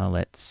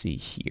 let's see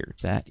here.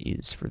 That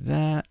is for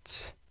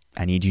that.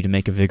 I need you to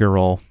make a vigor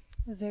roll.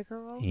 A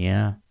vigor roll?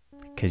 Yeah,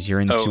 because you're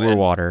in sewer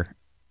water.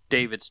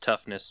 David's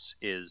toughness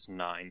is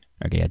 9.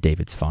 Okay, yeah,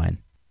 David's fine.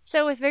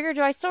 So with vigor,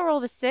 do I still roll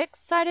the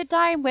 6-sided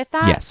die with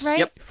that? Yes. Right?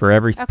 Yep. For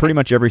Okay. pretty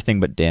much everything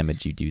but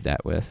damage, you do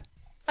that with.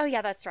 Oh,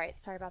 yeah, that's right.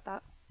 Sorry about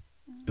that.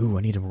 Ooh,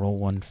 I need to roll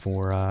one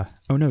for.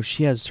 Oh no,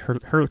 she has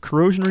her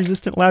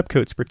corrosion-resistant lab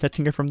coats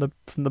protecting her from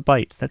the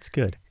bites. That's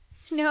good.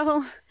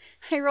 No,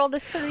 I rolled a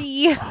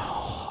 3.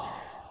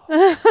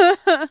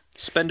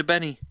 Spend a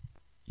Benny.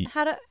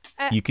 How do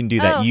You can do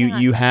that. Oh,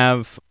 You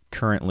have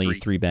currently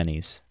 3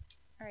 bennies.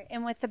 All right,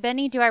 and with the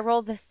Benny, do I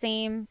roll the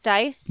same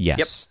dice?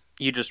 Yes.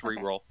 You just Okay.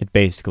 re-roll. It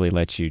basically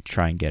lets you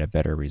try and get a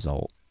better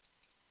result.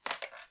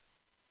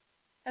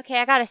 Okay,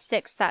 I got a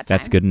 6 that time.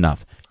 That's good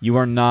enough. You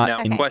are not. Now,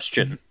 Okay.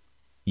 question.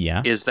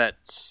 Yeah. Is that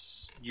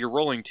you're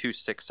rolling 2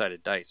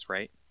 6-sided dice,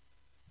 right?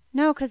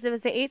 No, because it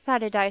was the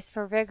 8-sided dice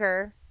for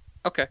vigor.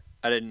 Okay.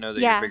 I didn't know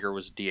that Yeah. your vigor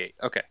was D8.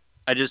 Okay.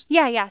 I just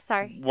Yeah,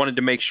 sorry. wanted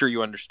to make sure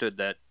you understood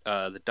that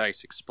the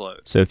dice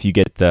explode. So if you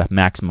get the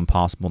maximum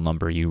possible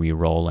number, you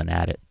re-roll and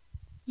add it.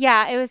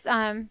 Yeah, it was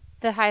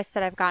the highest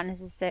that I've gotten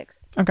is a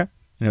 6. Okay.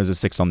 And it was a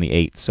 6 on the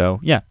 8th. So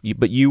yeah,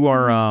 but you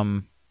are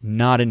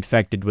not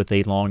infected with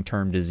a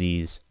long-term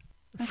disease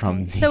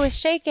from these. So it's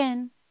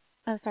shaken.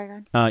 Oh, sorry,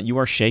 go on. You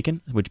are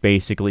shaken, which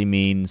basically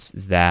means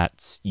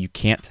that you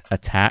can't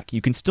attack. You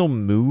can still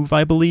move,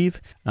 I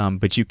believe,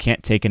 but you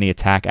can't take any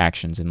attack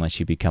actions unless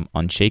you become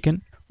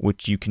unshaken,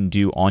 which you can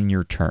do on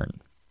your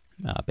turn,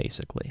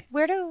 basically.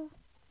 Where do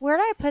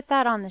I put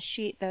that on the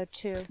sheet though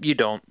too? You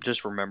don't.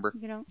 Just remember.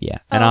 You don't. Yeah,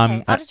 Oh, and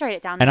okay. I'll just write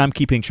it down. and I'm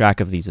keeping track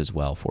of these as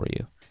well for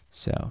you,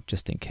 so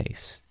just in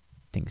case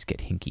things get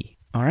hinky.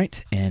 All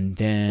right, and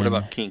then What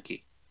about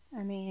kinky?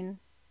 I mean,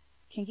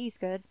 kinky's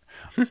good.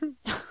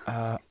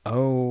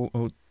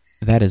 Oh,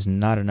 that is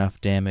not enough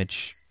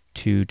damage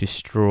to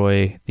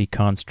destroy the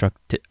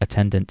construct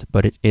attendant,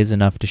 but it is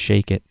enough to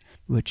shake it,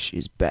 which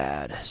is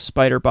bad.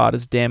 Spiderbot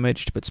is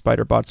damaged, but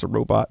Spiderbot's a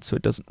robot, so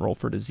it doesn't roll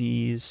for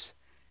disease.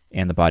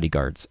 And the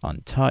bodyguard's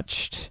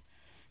untouched.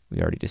 We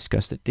already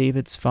discussed that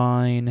David's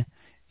fine,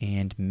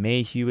 and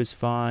Mayhew is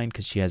fine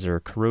because she has her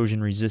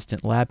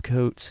corrosion-resistant lab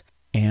coat.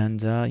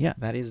 And yeah,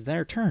 that is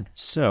their turn.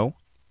 So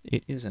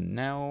it is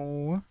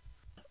now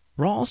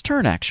Rawl's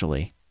turn,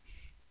 actually.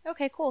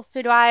 Okay, cool.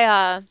 So do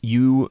I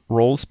You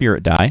roll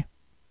spirit die.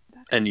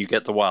 And you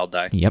get the wild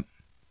die. Yep.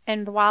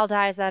 and the wild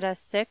die, is that a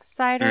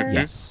 6-sider? Mhm.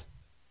 Yes.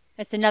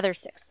 It's another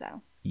 6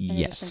 though. addition to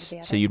Yes.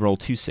 the So other. you roll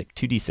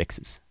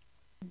 2d6s.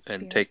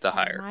 And take the so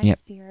higher. My Yep.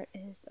 spirit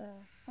is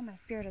my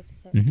spirit is a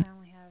 6. Mhm. I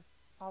only have.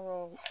 I'll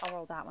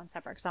roll that one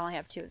separate because I only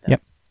have 2 of those.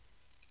 Yep.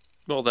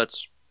 Well,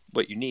 that's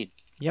what you need.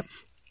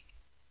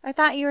 I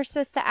thought you were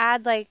supposed to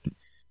add like.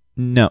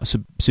 No,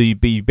 so you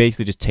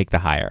basically just take the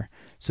higher.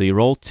 So you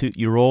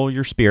roll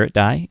your spirit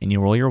die and you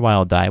roll your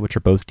wild die, which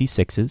are both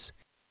d6s,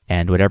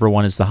 and whatever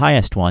one is the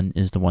highest one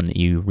is the one that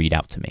you read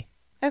out to me.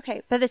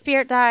 Okay, but the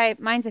spirit die,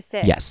 mine's a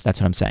 6. Yes,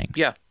 that's what I'm saying.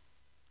 Yeah.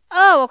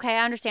 Oh, okay,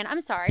 I understand.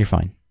 I'm sorry. You're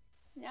fine.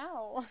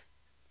 No.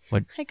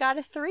 What? I got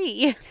a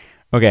 3.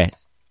 Okay.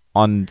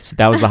 So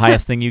that was the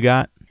highest thing you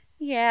got?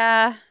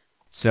 Yeah.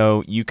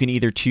 So you can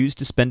either choose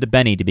to spend a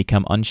Benny to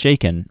become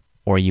unshaken,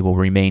 or you will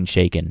remain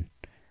shaken.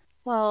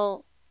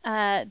 Well,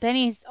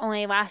 Benny's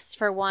only lasts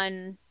for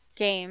one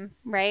game,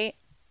 right?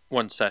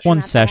 One session. One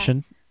Not that.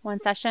 session. One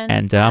session.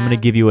 And I'm going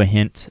to give you a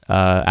hint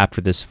after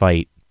this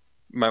fight.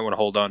 Might want to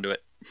hold on to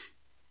it.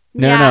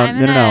 No.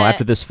 Yeah,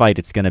 After this fight,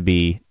 it's going to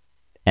be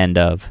end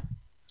of,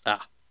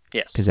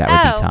 Yes. because that would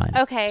Oh, be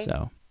time. okay.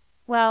 So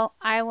Well,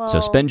 I will. So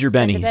spend your a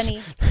bennies.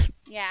 Benny.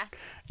 Yeah.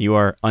 you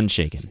are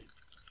unshaken.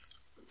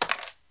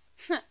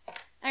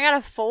 I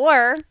got a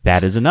 4.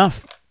 That is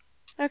enough.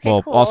 Okay,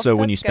 Well, cool. also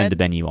when you That's spend good. a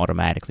Benny, you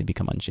automatically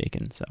become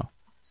unshaken. So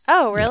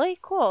Oh, really?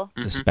 Cool.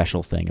 it's a Mhm.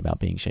 special thing about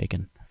being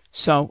shaken.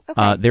 So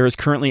Okay. there is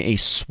currently a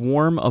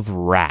swarm of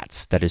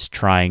rats that is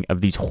trying, of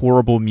these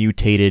horrible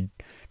mutated,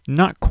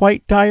 not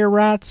quite dire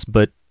rats,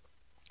 but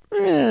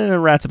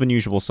rats of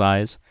unusual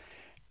size,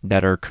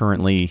 that are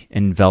currently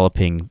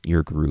enveloping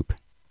your group.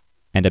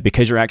 And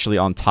because you're actually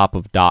on top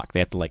of Doc, they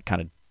have to like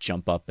kind of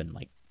jump up and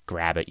like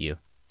grab at you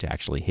to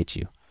actually hit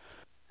you.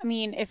 I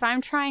mean, if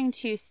I'm trying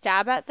to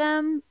stab at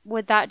them,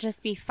 would that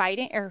just be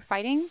fighting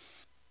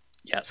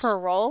Yes. for a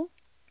roll?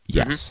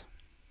 Yes.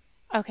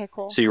 Okay,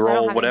 cool. So you I don't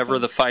roll have whatever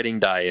anything. the fighting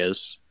die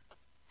is,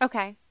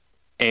 Okay.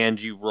 and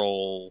you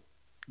roll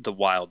the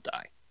wild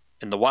die.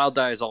 And the wild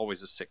die is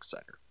always a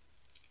 6-sider.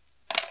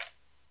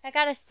 I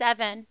got a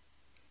 7.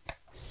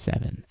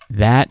 7.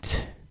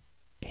 That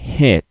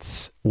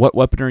hits. What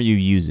weapon are you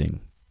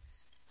using?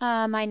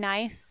 My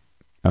knife.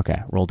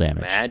 Okay, roll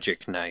damage.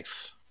 Magic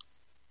knife.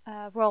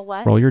 Roll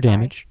what? Roll your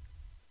damage.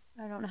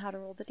 I don't know how to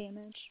roll the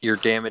damage. Your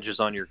damage is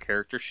on your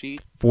character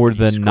sheet. For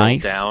the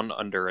knife, down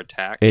under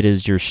attacks. it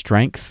is your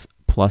strength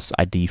plus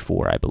a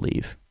d4, I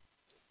believe.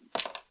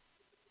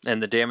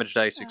 And the damage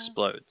dice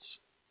explodes.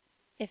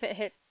 If it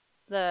hits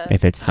the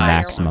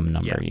maximum one.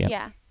 number,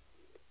 Yeah.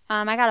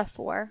 I got a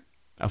 4.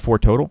 A 4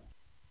 total?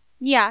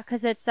 Yeah,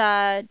 because it's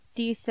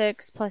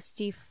d6 plus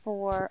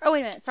d4. Oh,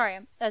 wait a minute. Sorry.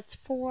 That's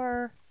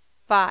 4,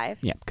 5.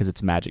 Yeah, because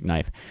it's a magic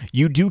knife.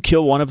 You do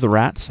kill one of the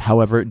rats,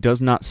 however, it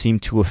does not seem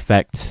to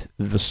affect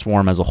the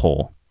swarm as a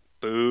whole.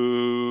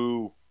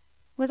 Boo.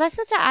 Was I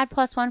supposed to add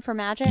 +1 for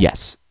magic?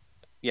 Yes.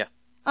 Yeah.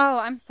 Oh,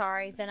 I'm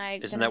sorry.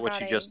 Isn't that what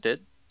you just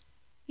did?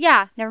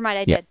 Yeah, never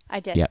mind. I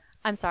did. Yep.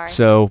 I'm sorry.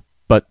 So,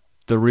 but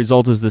the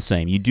result is the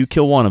same. You do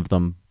kill one of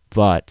them,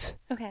 but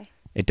okay.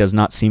 It does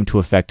not seem to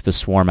affect the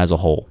swarm as a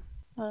whole.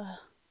 Ugh.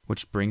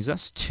 Which brings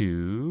us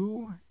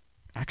to,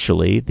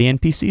 actually, the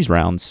NPCs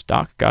rounds.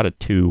 Doc got a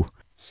 2.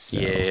 So.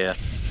 Yeah.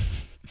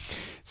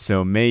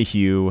 So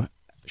Mayhew,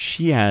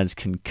 she has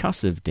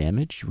concussive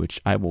damage,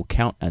 which I will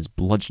count as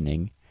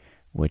bludgeoning,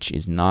 which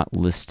is not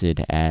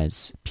listed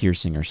as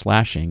piercing or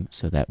slashing,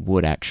 so that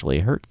would actually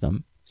hurt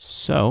them.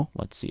 So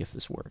let's see if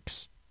this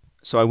works.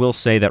 So I will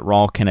say that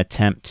Rawl can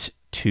attempt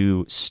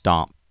to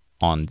stomp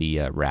on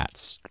the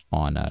rats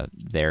on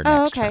their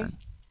next turn.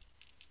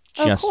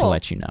 Just to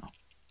let you know.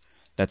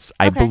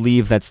 I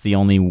believe that's the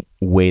only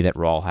way that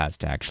Rawl has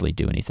to actually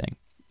do anything.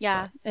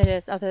 Yeah, it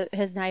is.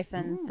 His knife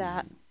and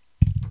that.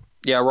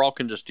 Yeah, Rawl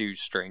can just do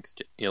strength.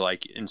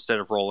 Instead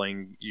of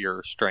rolling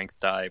your strength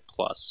die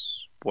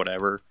plus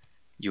whatever,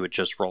 you would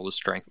just roll the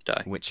strength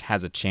die. Which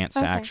has a chance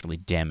to actually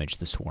damage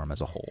the swarm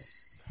as a whole.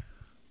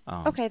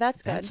 Okay,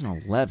 that's good. That's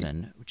an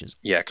 11, which is...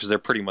 Yeah, because they're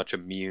pretty much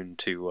immune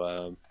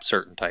to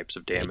certain types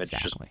of damage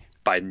just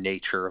by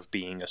nature of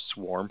being a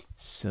swarm.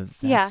 So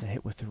that's a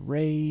hit with a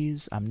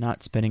raise. I'm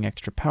not spending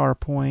extra power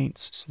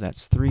points, so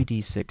that's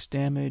 3d6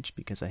 damage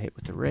because I hit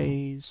with a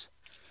raise,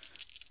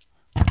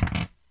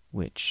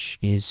 which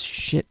is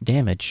shit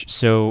damage.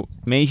 So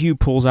Mayhew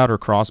pulls out her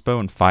crossbow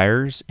and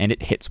fires, and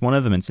it hits one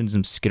of them and sends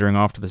them skittering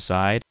off to the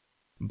side.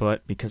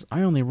 But because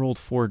I only rolled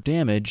 4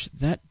 damage,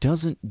 that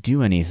doesn't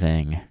do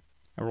anything.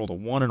 I rolled a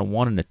 1 and a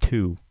 1 and a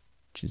 2,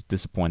 which is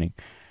disappointing.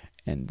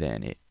 And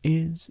then it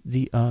is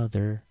the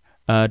other.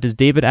 Does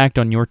David act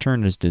on your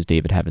turn, or does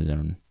David have his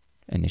own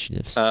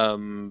initiatives? I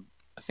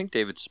think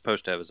David's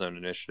supposed to have his own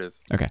initiative.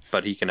 Okay.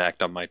 But he can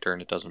act on my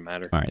turn. It doesn't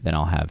matter. All right, then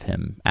I'll have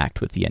him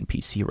act with the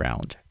NPC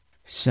round.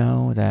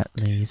 So that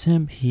leaves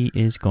him. He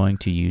is going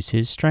to use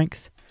his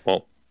strength.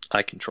 Well,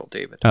 I control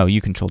David. Oh, you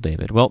control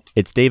David. Well,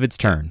 it's David's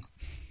turn.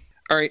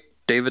 All right,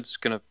 David's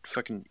going to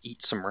fucking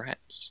eat some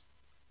rats.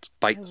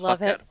 Bite the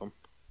fuck out of them.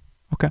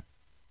 Okay.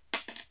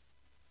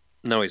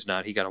 No, he's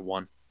not. He got a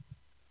 1.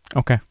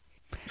 Okay.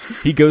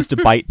 He goes to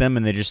bite them,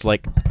 and they just,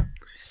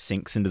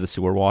 sinks into the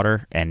sewer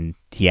water, and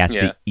he has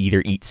to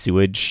either eat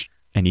sewage,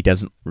 and he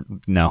doesn't...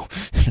 No,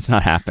 it's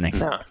not happening.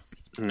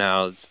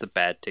 No, it's the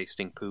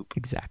bad-tasting poop.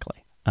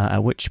 Exactly.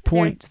 At which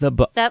point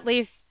that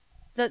leaves...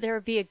 that there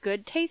would be a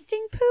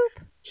good-tasting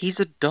poop? He's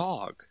a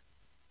dog.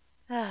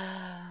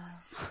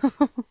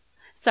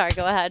 Sorry,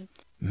 go ahead.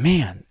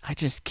 Man, I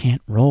just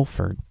can't roll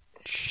for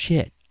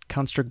shit.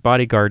 Construct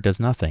Bodyguard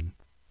does nothing.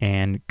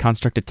 And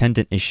Construct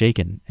Attendant is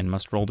shaken and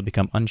must roll to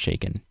become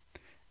unshaken.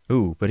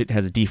 Ooh, but it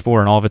has a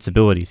D4 in all of its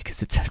abilities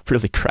because it's a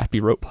really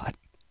crappy robot.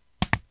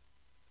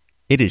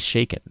 It is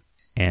shaken.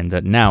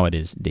 And now it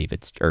is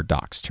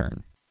Doc's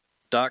turn.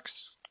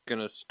 Doc's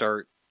gonna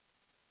start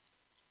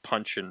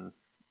punching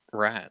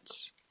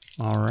rats.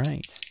 All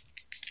right.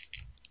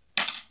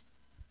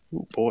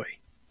 Oh boy.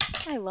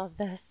 I love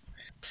this.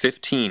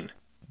 15.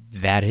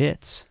 That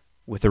hits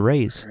with a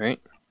raise. All right.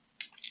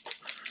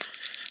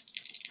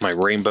 My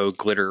rainbow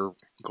glitter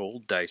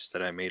gold dice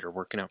that I made are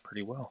working out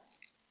pretty well.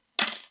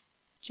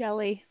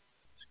 Jelly.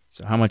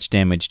 So how much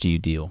damage do you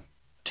deal?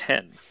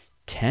 10.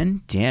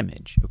 10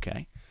 damage.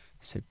 Okay.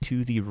 So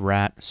to the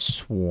rat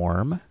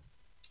swarm,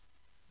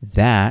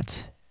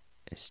 that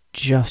is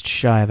just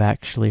shy of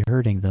actually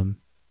hurting them.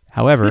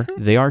 However,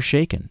 they are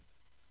shaken.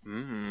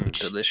 Which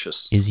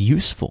delicious. Is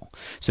useful.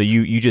 So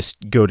you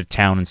just go to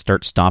town and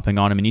start stomping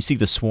on them, and you see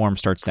the swarm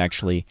starts to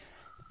actually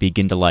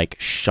begin to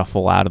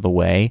shuffle out of the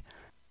way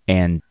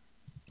and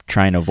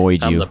try and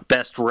avoid you. I'm the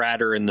best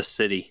ratter in the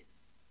city.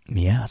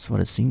 Yeah, that's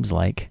what it seems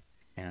like.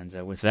 And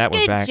with that,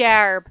 we're back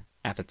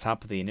at the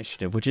top of the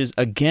initiative, which is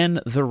again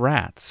the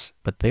rats,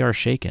 but they are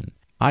shaken.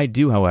 I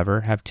do,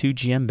 however, have 2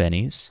 GM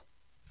bennies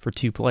for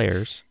 2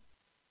 players.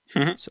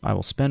 So I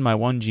will spend my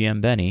 1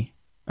 GM benny.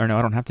 Or no,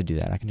 I don't have to do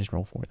that. I can just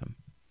roll for them.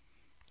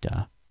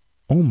 Duh.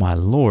 Oh my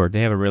lord,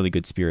 they have a really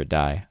good spirit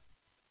die.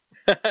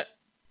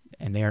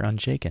 And they are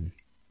unshaken.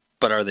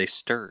 But are they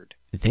stirred?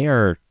 They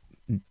are,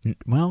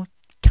 well,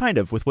 kind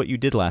of with what you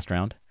did last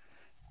round.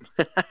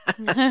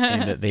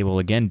 and that they will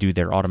again do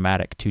their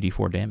automatic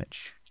 2d4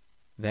 damage.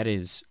 That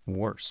is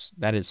worse.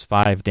 That is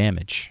 5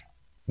 damage,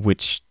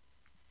 which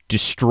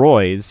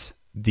destroys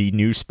the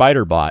new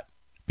spider bot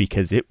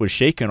because it was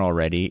shaken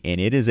already, and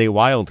it is a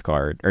wild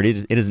card, or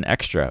it is an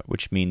extra,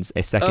 which means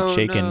a second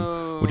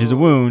shaken, which is a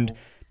wound,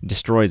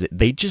 destroys it.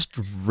 They just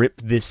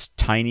rip this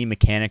tiny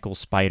mechanical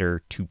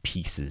spider to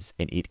pieces,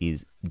 and it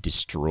is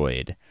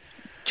destroyed.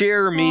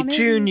 Jeremy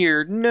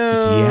Jr.,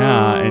 no!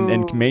 Yeah,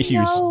 and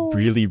Mayhew's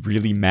really,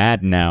 really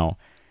mad now.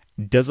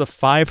 Does a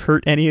 5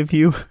 hurt any of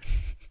you?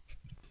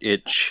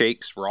 It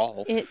shakes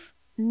Rawl. It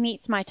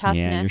meets my toughness.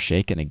 Yeah, you're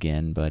shaking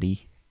again,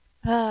 buddy.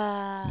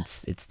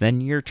 It's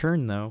then your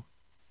turn, though.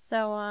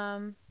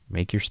 So,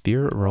 make your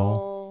spirit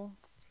roll.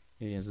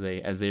 As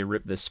they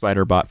rip this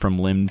spider bot from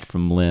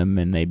limb,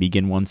 and they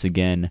begin once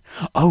again.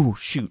 Oh,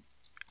 shoot.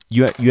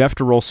 You have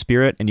to roll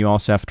spirit, and you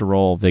also have to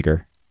roll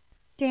vigor.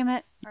 Damn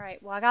it. All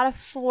right, well, I got a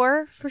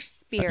 4 for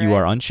spirit. You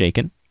are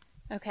unshaken.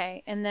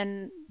 Okay, and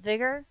then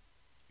vigor?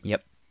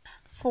 Yep.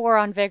 4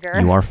 on vigor.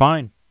 You are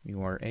fine.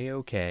 You are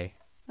A-okay.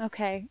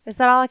 Okay. Is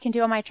that all I can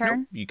do on my turn?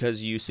 Nope.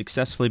 Because you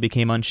successfully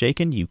became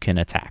unshaken, you can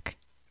attack.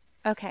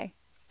 Okay.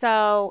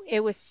 So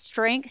it was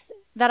strength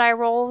that I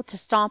rolled to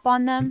stomp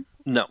on them?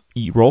 No.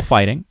 You roll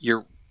fighting.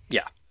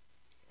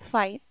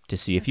 Fight. To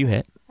see if you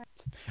hit.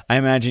 I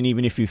imagine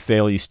even if you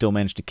fail, you still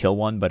manage to kill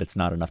one, but it's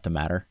not enough to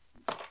matter.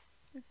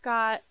 I've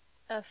got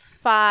a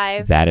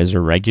 5. That is a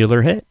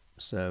regular hit.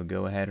 So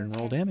go ahead and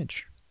roll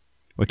damage.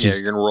 Which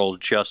is you're going to roll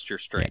just your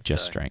strength. Yeah,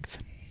 just strength.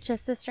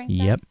 Just the strength?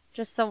 Yep. Then?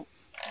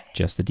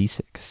 Just the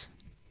D6.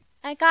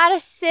 I got a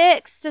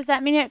 6. Does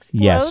that mean it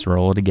explodes? Yes,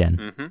 roll it again.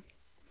 Mm-hmm.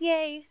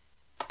 Yay.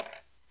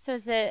 So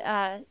is it,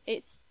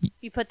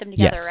 you put them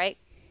together, yes. right?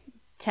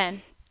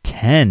 10.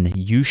 10.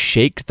 You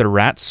shake the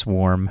rat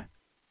swarm,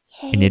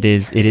 Yay. and it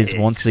is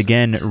once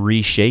again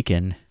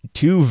reshaken.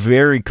 2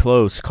 very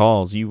close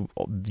calls. You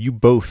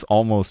both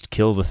almost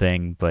kill the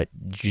thing, but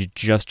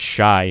just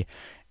shy.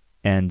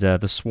 And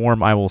the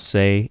swarm, I will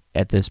say,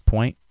 at this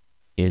point,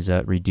 is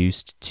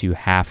reduced to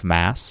half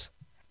mass,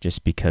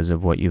 just because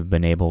of what you've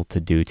been able to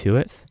do to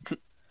it.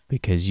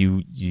 Because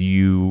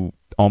you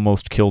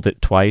almost killed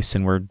it twice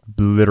and were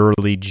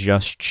literally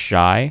just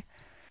shy.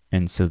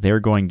 And so they're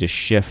going to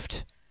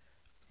shift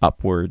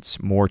upwards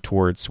more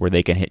towards where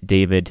they can hit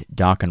David,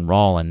 Doc, and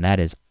Rawl, and that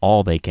is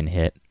all they can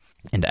hit.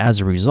 And as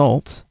a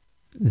result,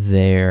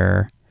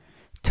 their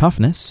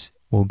toughness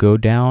will go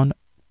down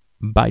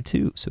by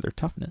 2. So their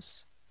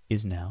toughness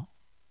is now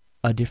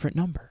a different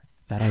number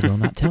that I will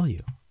not tell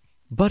you.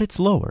 But it's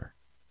lower.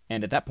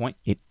 And at that point,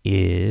 it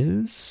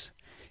is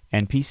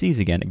NPCs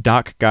again.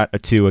 Doc got a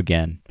 2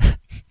 again.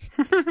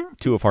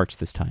 2 of hearts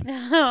this time.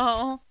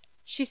 Oh,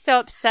 she's so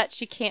upset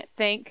she can't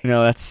think.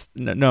 No,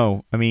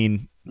 no. I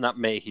mean, not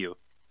Mayhew.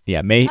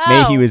 Yeah,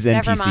 Mayhew is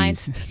never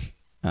NPCs.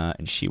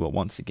 And she will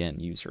once again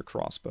use her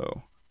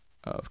crossbow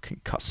of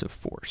concussive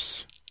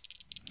force.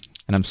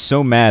 And I'm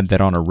so mad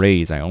that on a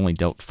raise I only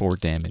dealt 4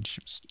 damage.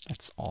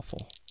 That's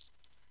awful.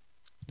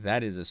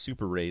 That is a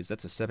super raise.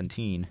 That's a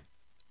 17.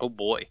 Oh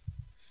boy.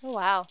 Oh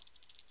wow.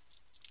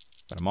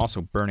 But I'm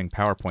also burning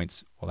power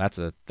points. Well, that's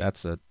a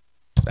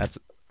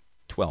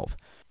 12.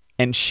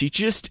 And she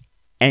just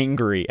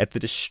angry at the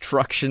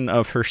destruction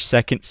of her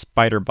second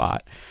spider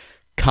bot.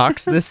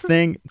 Cocks this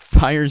thing,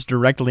 fires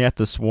directly at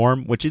the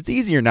swarm, which is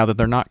easier now that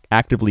they're not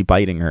actively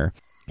biting her,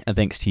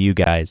 thanks to you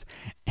guys.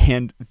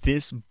 And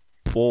this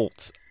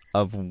bolt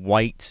of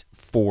white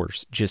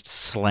force just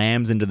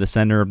slams into the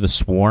center of the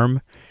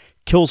swarm,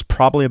 kills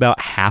probably about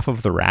half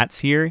of the rats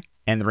here,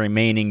 and the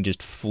remaining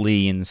just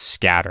flee and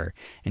scatter.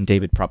 And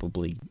David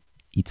probably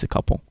eats a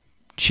couple.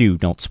 Chew,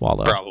 don't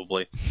swallow.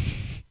 Probably.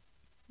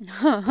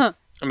 I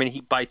mean,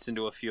 he bites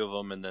into a few of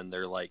them, and then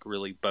they're like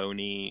really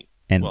bony.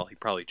 And, well, he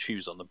probably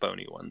chews on the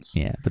bony ones.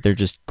 Yeah, but they're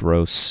just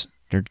gross.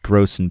 They're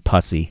gross and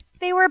pussy.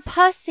 They were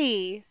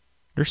pussy.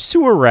 They're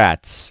sewer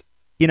rats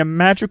in a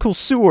magical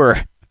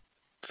sewer.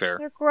 Fair.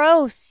 They're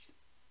gross.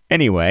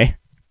 Anyway,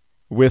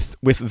 with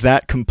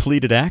that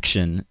completed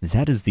action,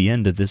 that is the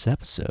end of this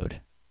episode.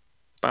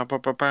 What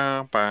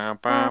are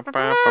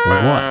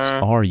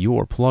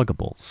your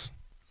pluggables?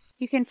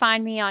 You can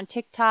find me on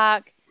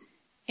TikTok,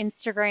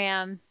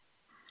 Instagram.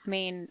 I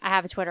mean, I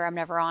have a Twitter. I'm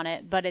never on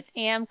it, but it's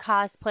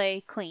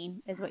amcosplayclean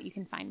is what you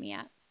can find me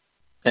at.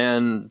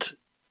 And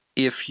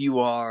if you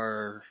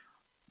are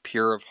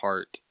pure of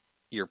heart,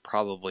 you're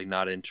probably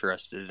not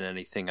interested in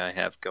anything I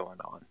have going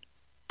on.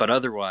 But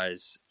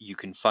otherwise, you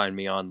can find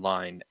me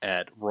online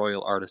at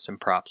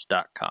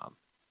royalartisanprops.com.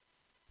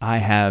 I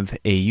have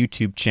a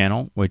YouTube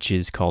channel, which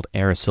is called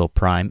Erasyl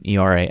Prime,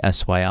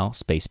 ERASYL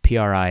space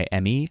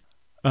PRIME,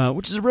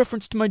 which is a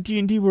reference to my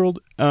D&D world.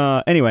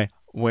 Anyway,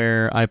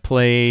 where I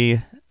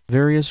play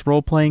various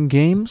role-playing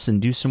games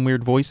and do some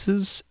weird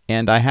voices,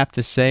 and I have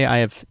to say I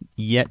have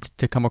yet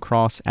to come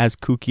across as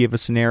kooky of a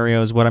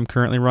scenario as what I'm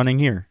currently running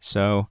here.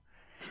 So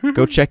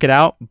go check it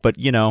out, but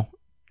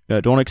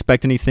don't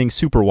expect anything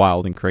super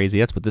wild and crazy.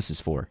 That's what this is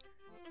for.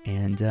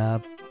 And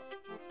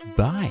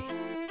bye.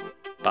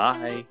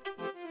 Bye.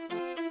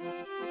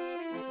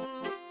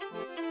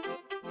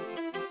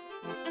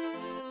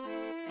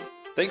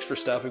 Thanks for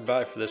stopping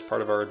by for this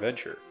part of our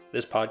adventure.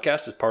 This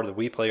podcast is part of the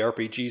We Play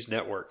RPGs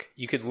network.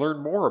 You can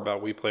learn more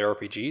about We Play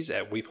RPGs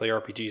at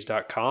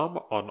WePlayRPGs.com,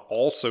 on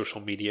all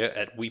social media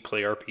at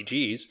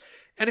WePlayRPGs,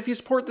 and if you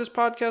support this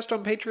podcast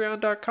on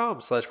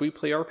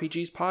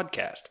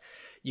Patreon.com/WePlayRPGspodcast.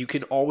 You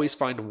can always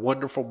find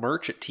wonderful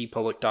merch at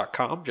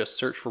tpublic.com. Just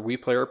search for We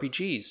Play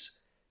RPGs.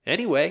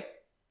 Anyway,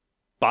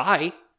 bye!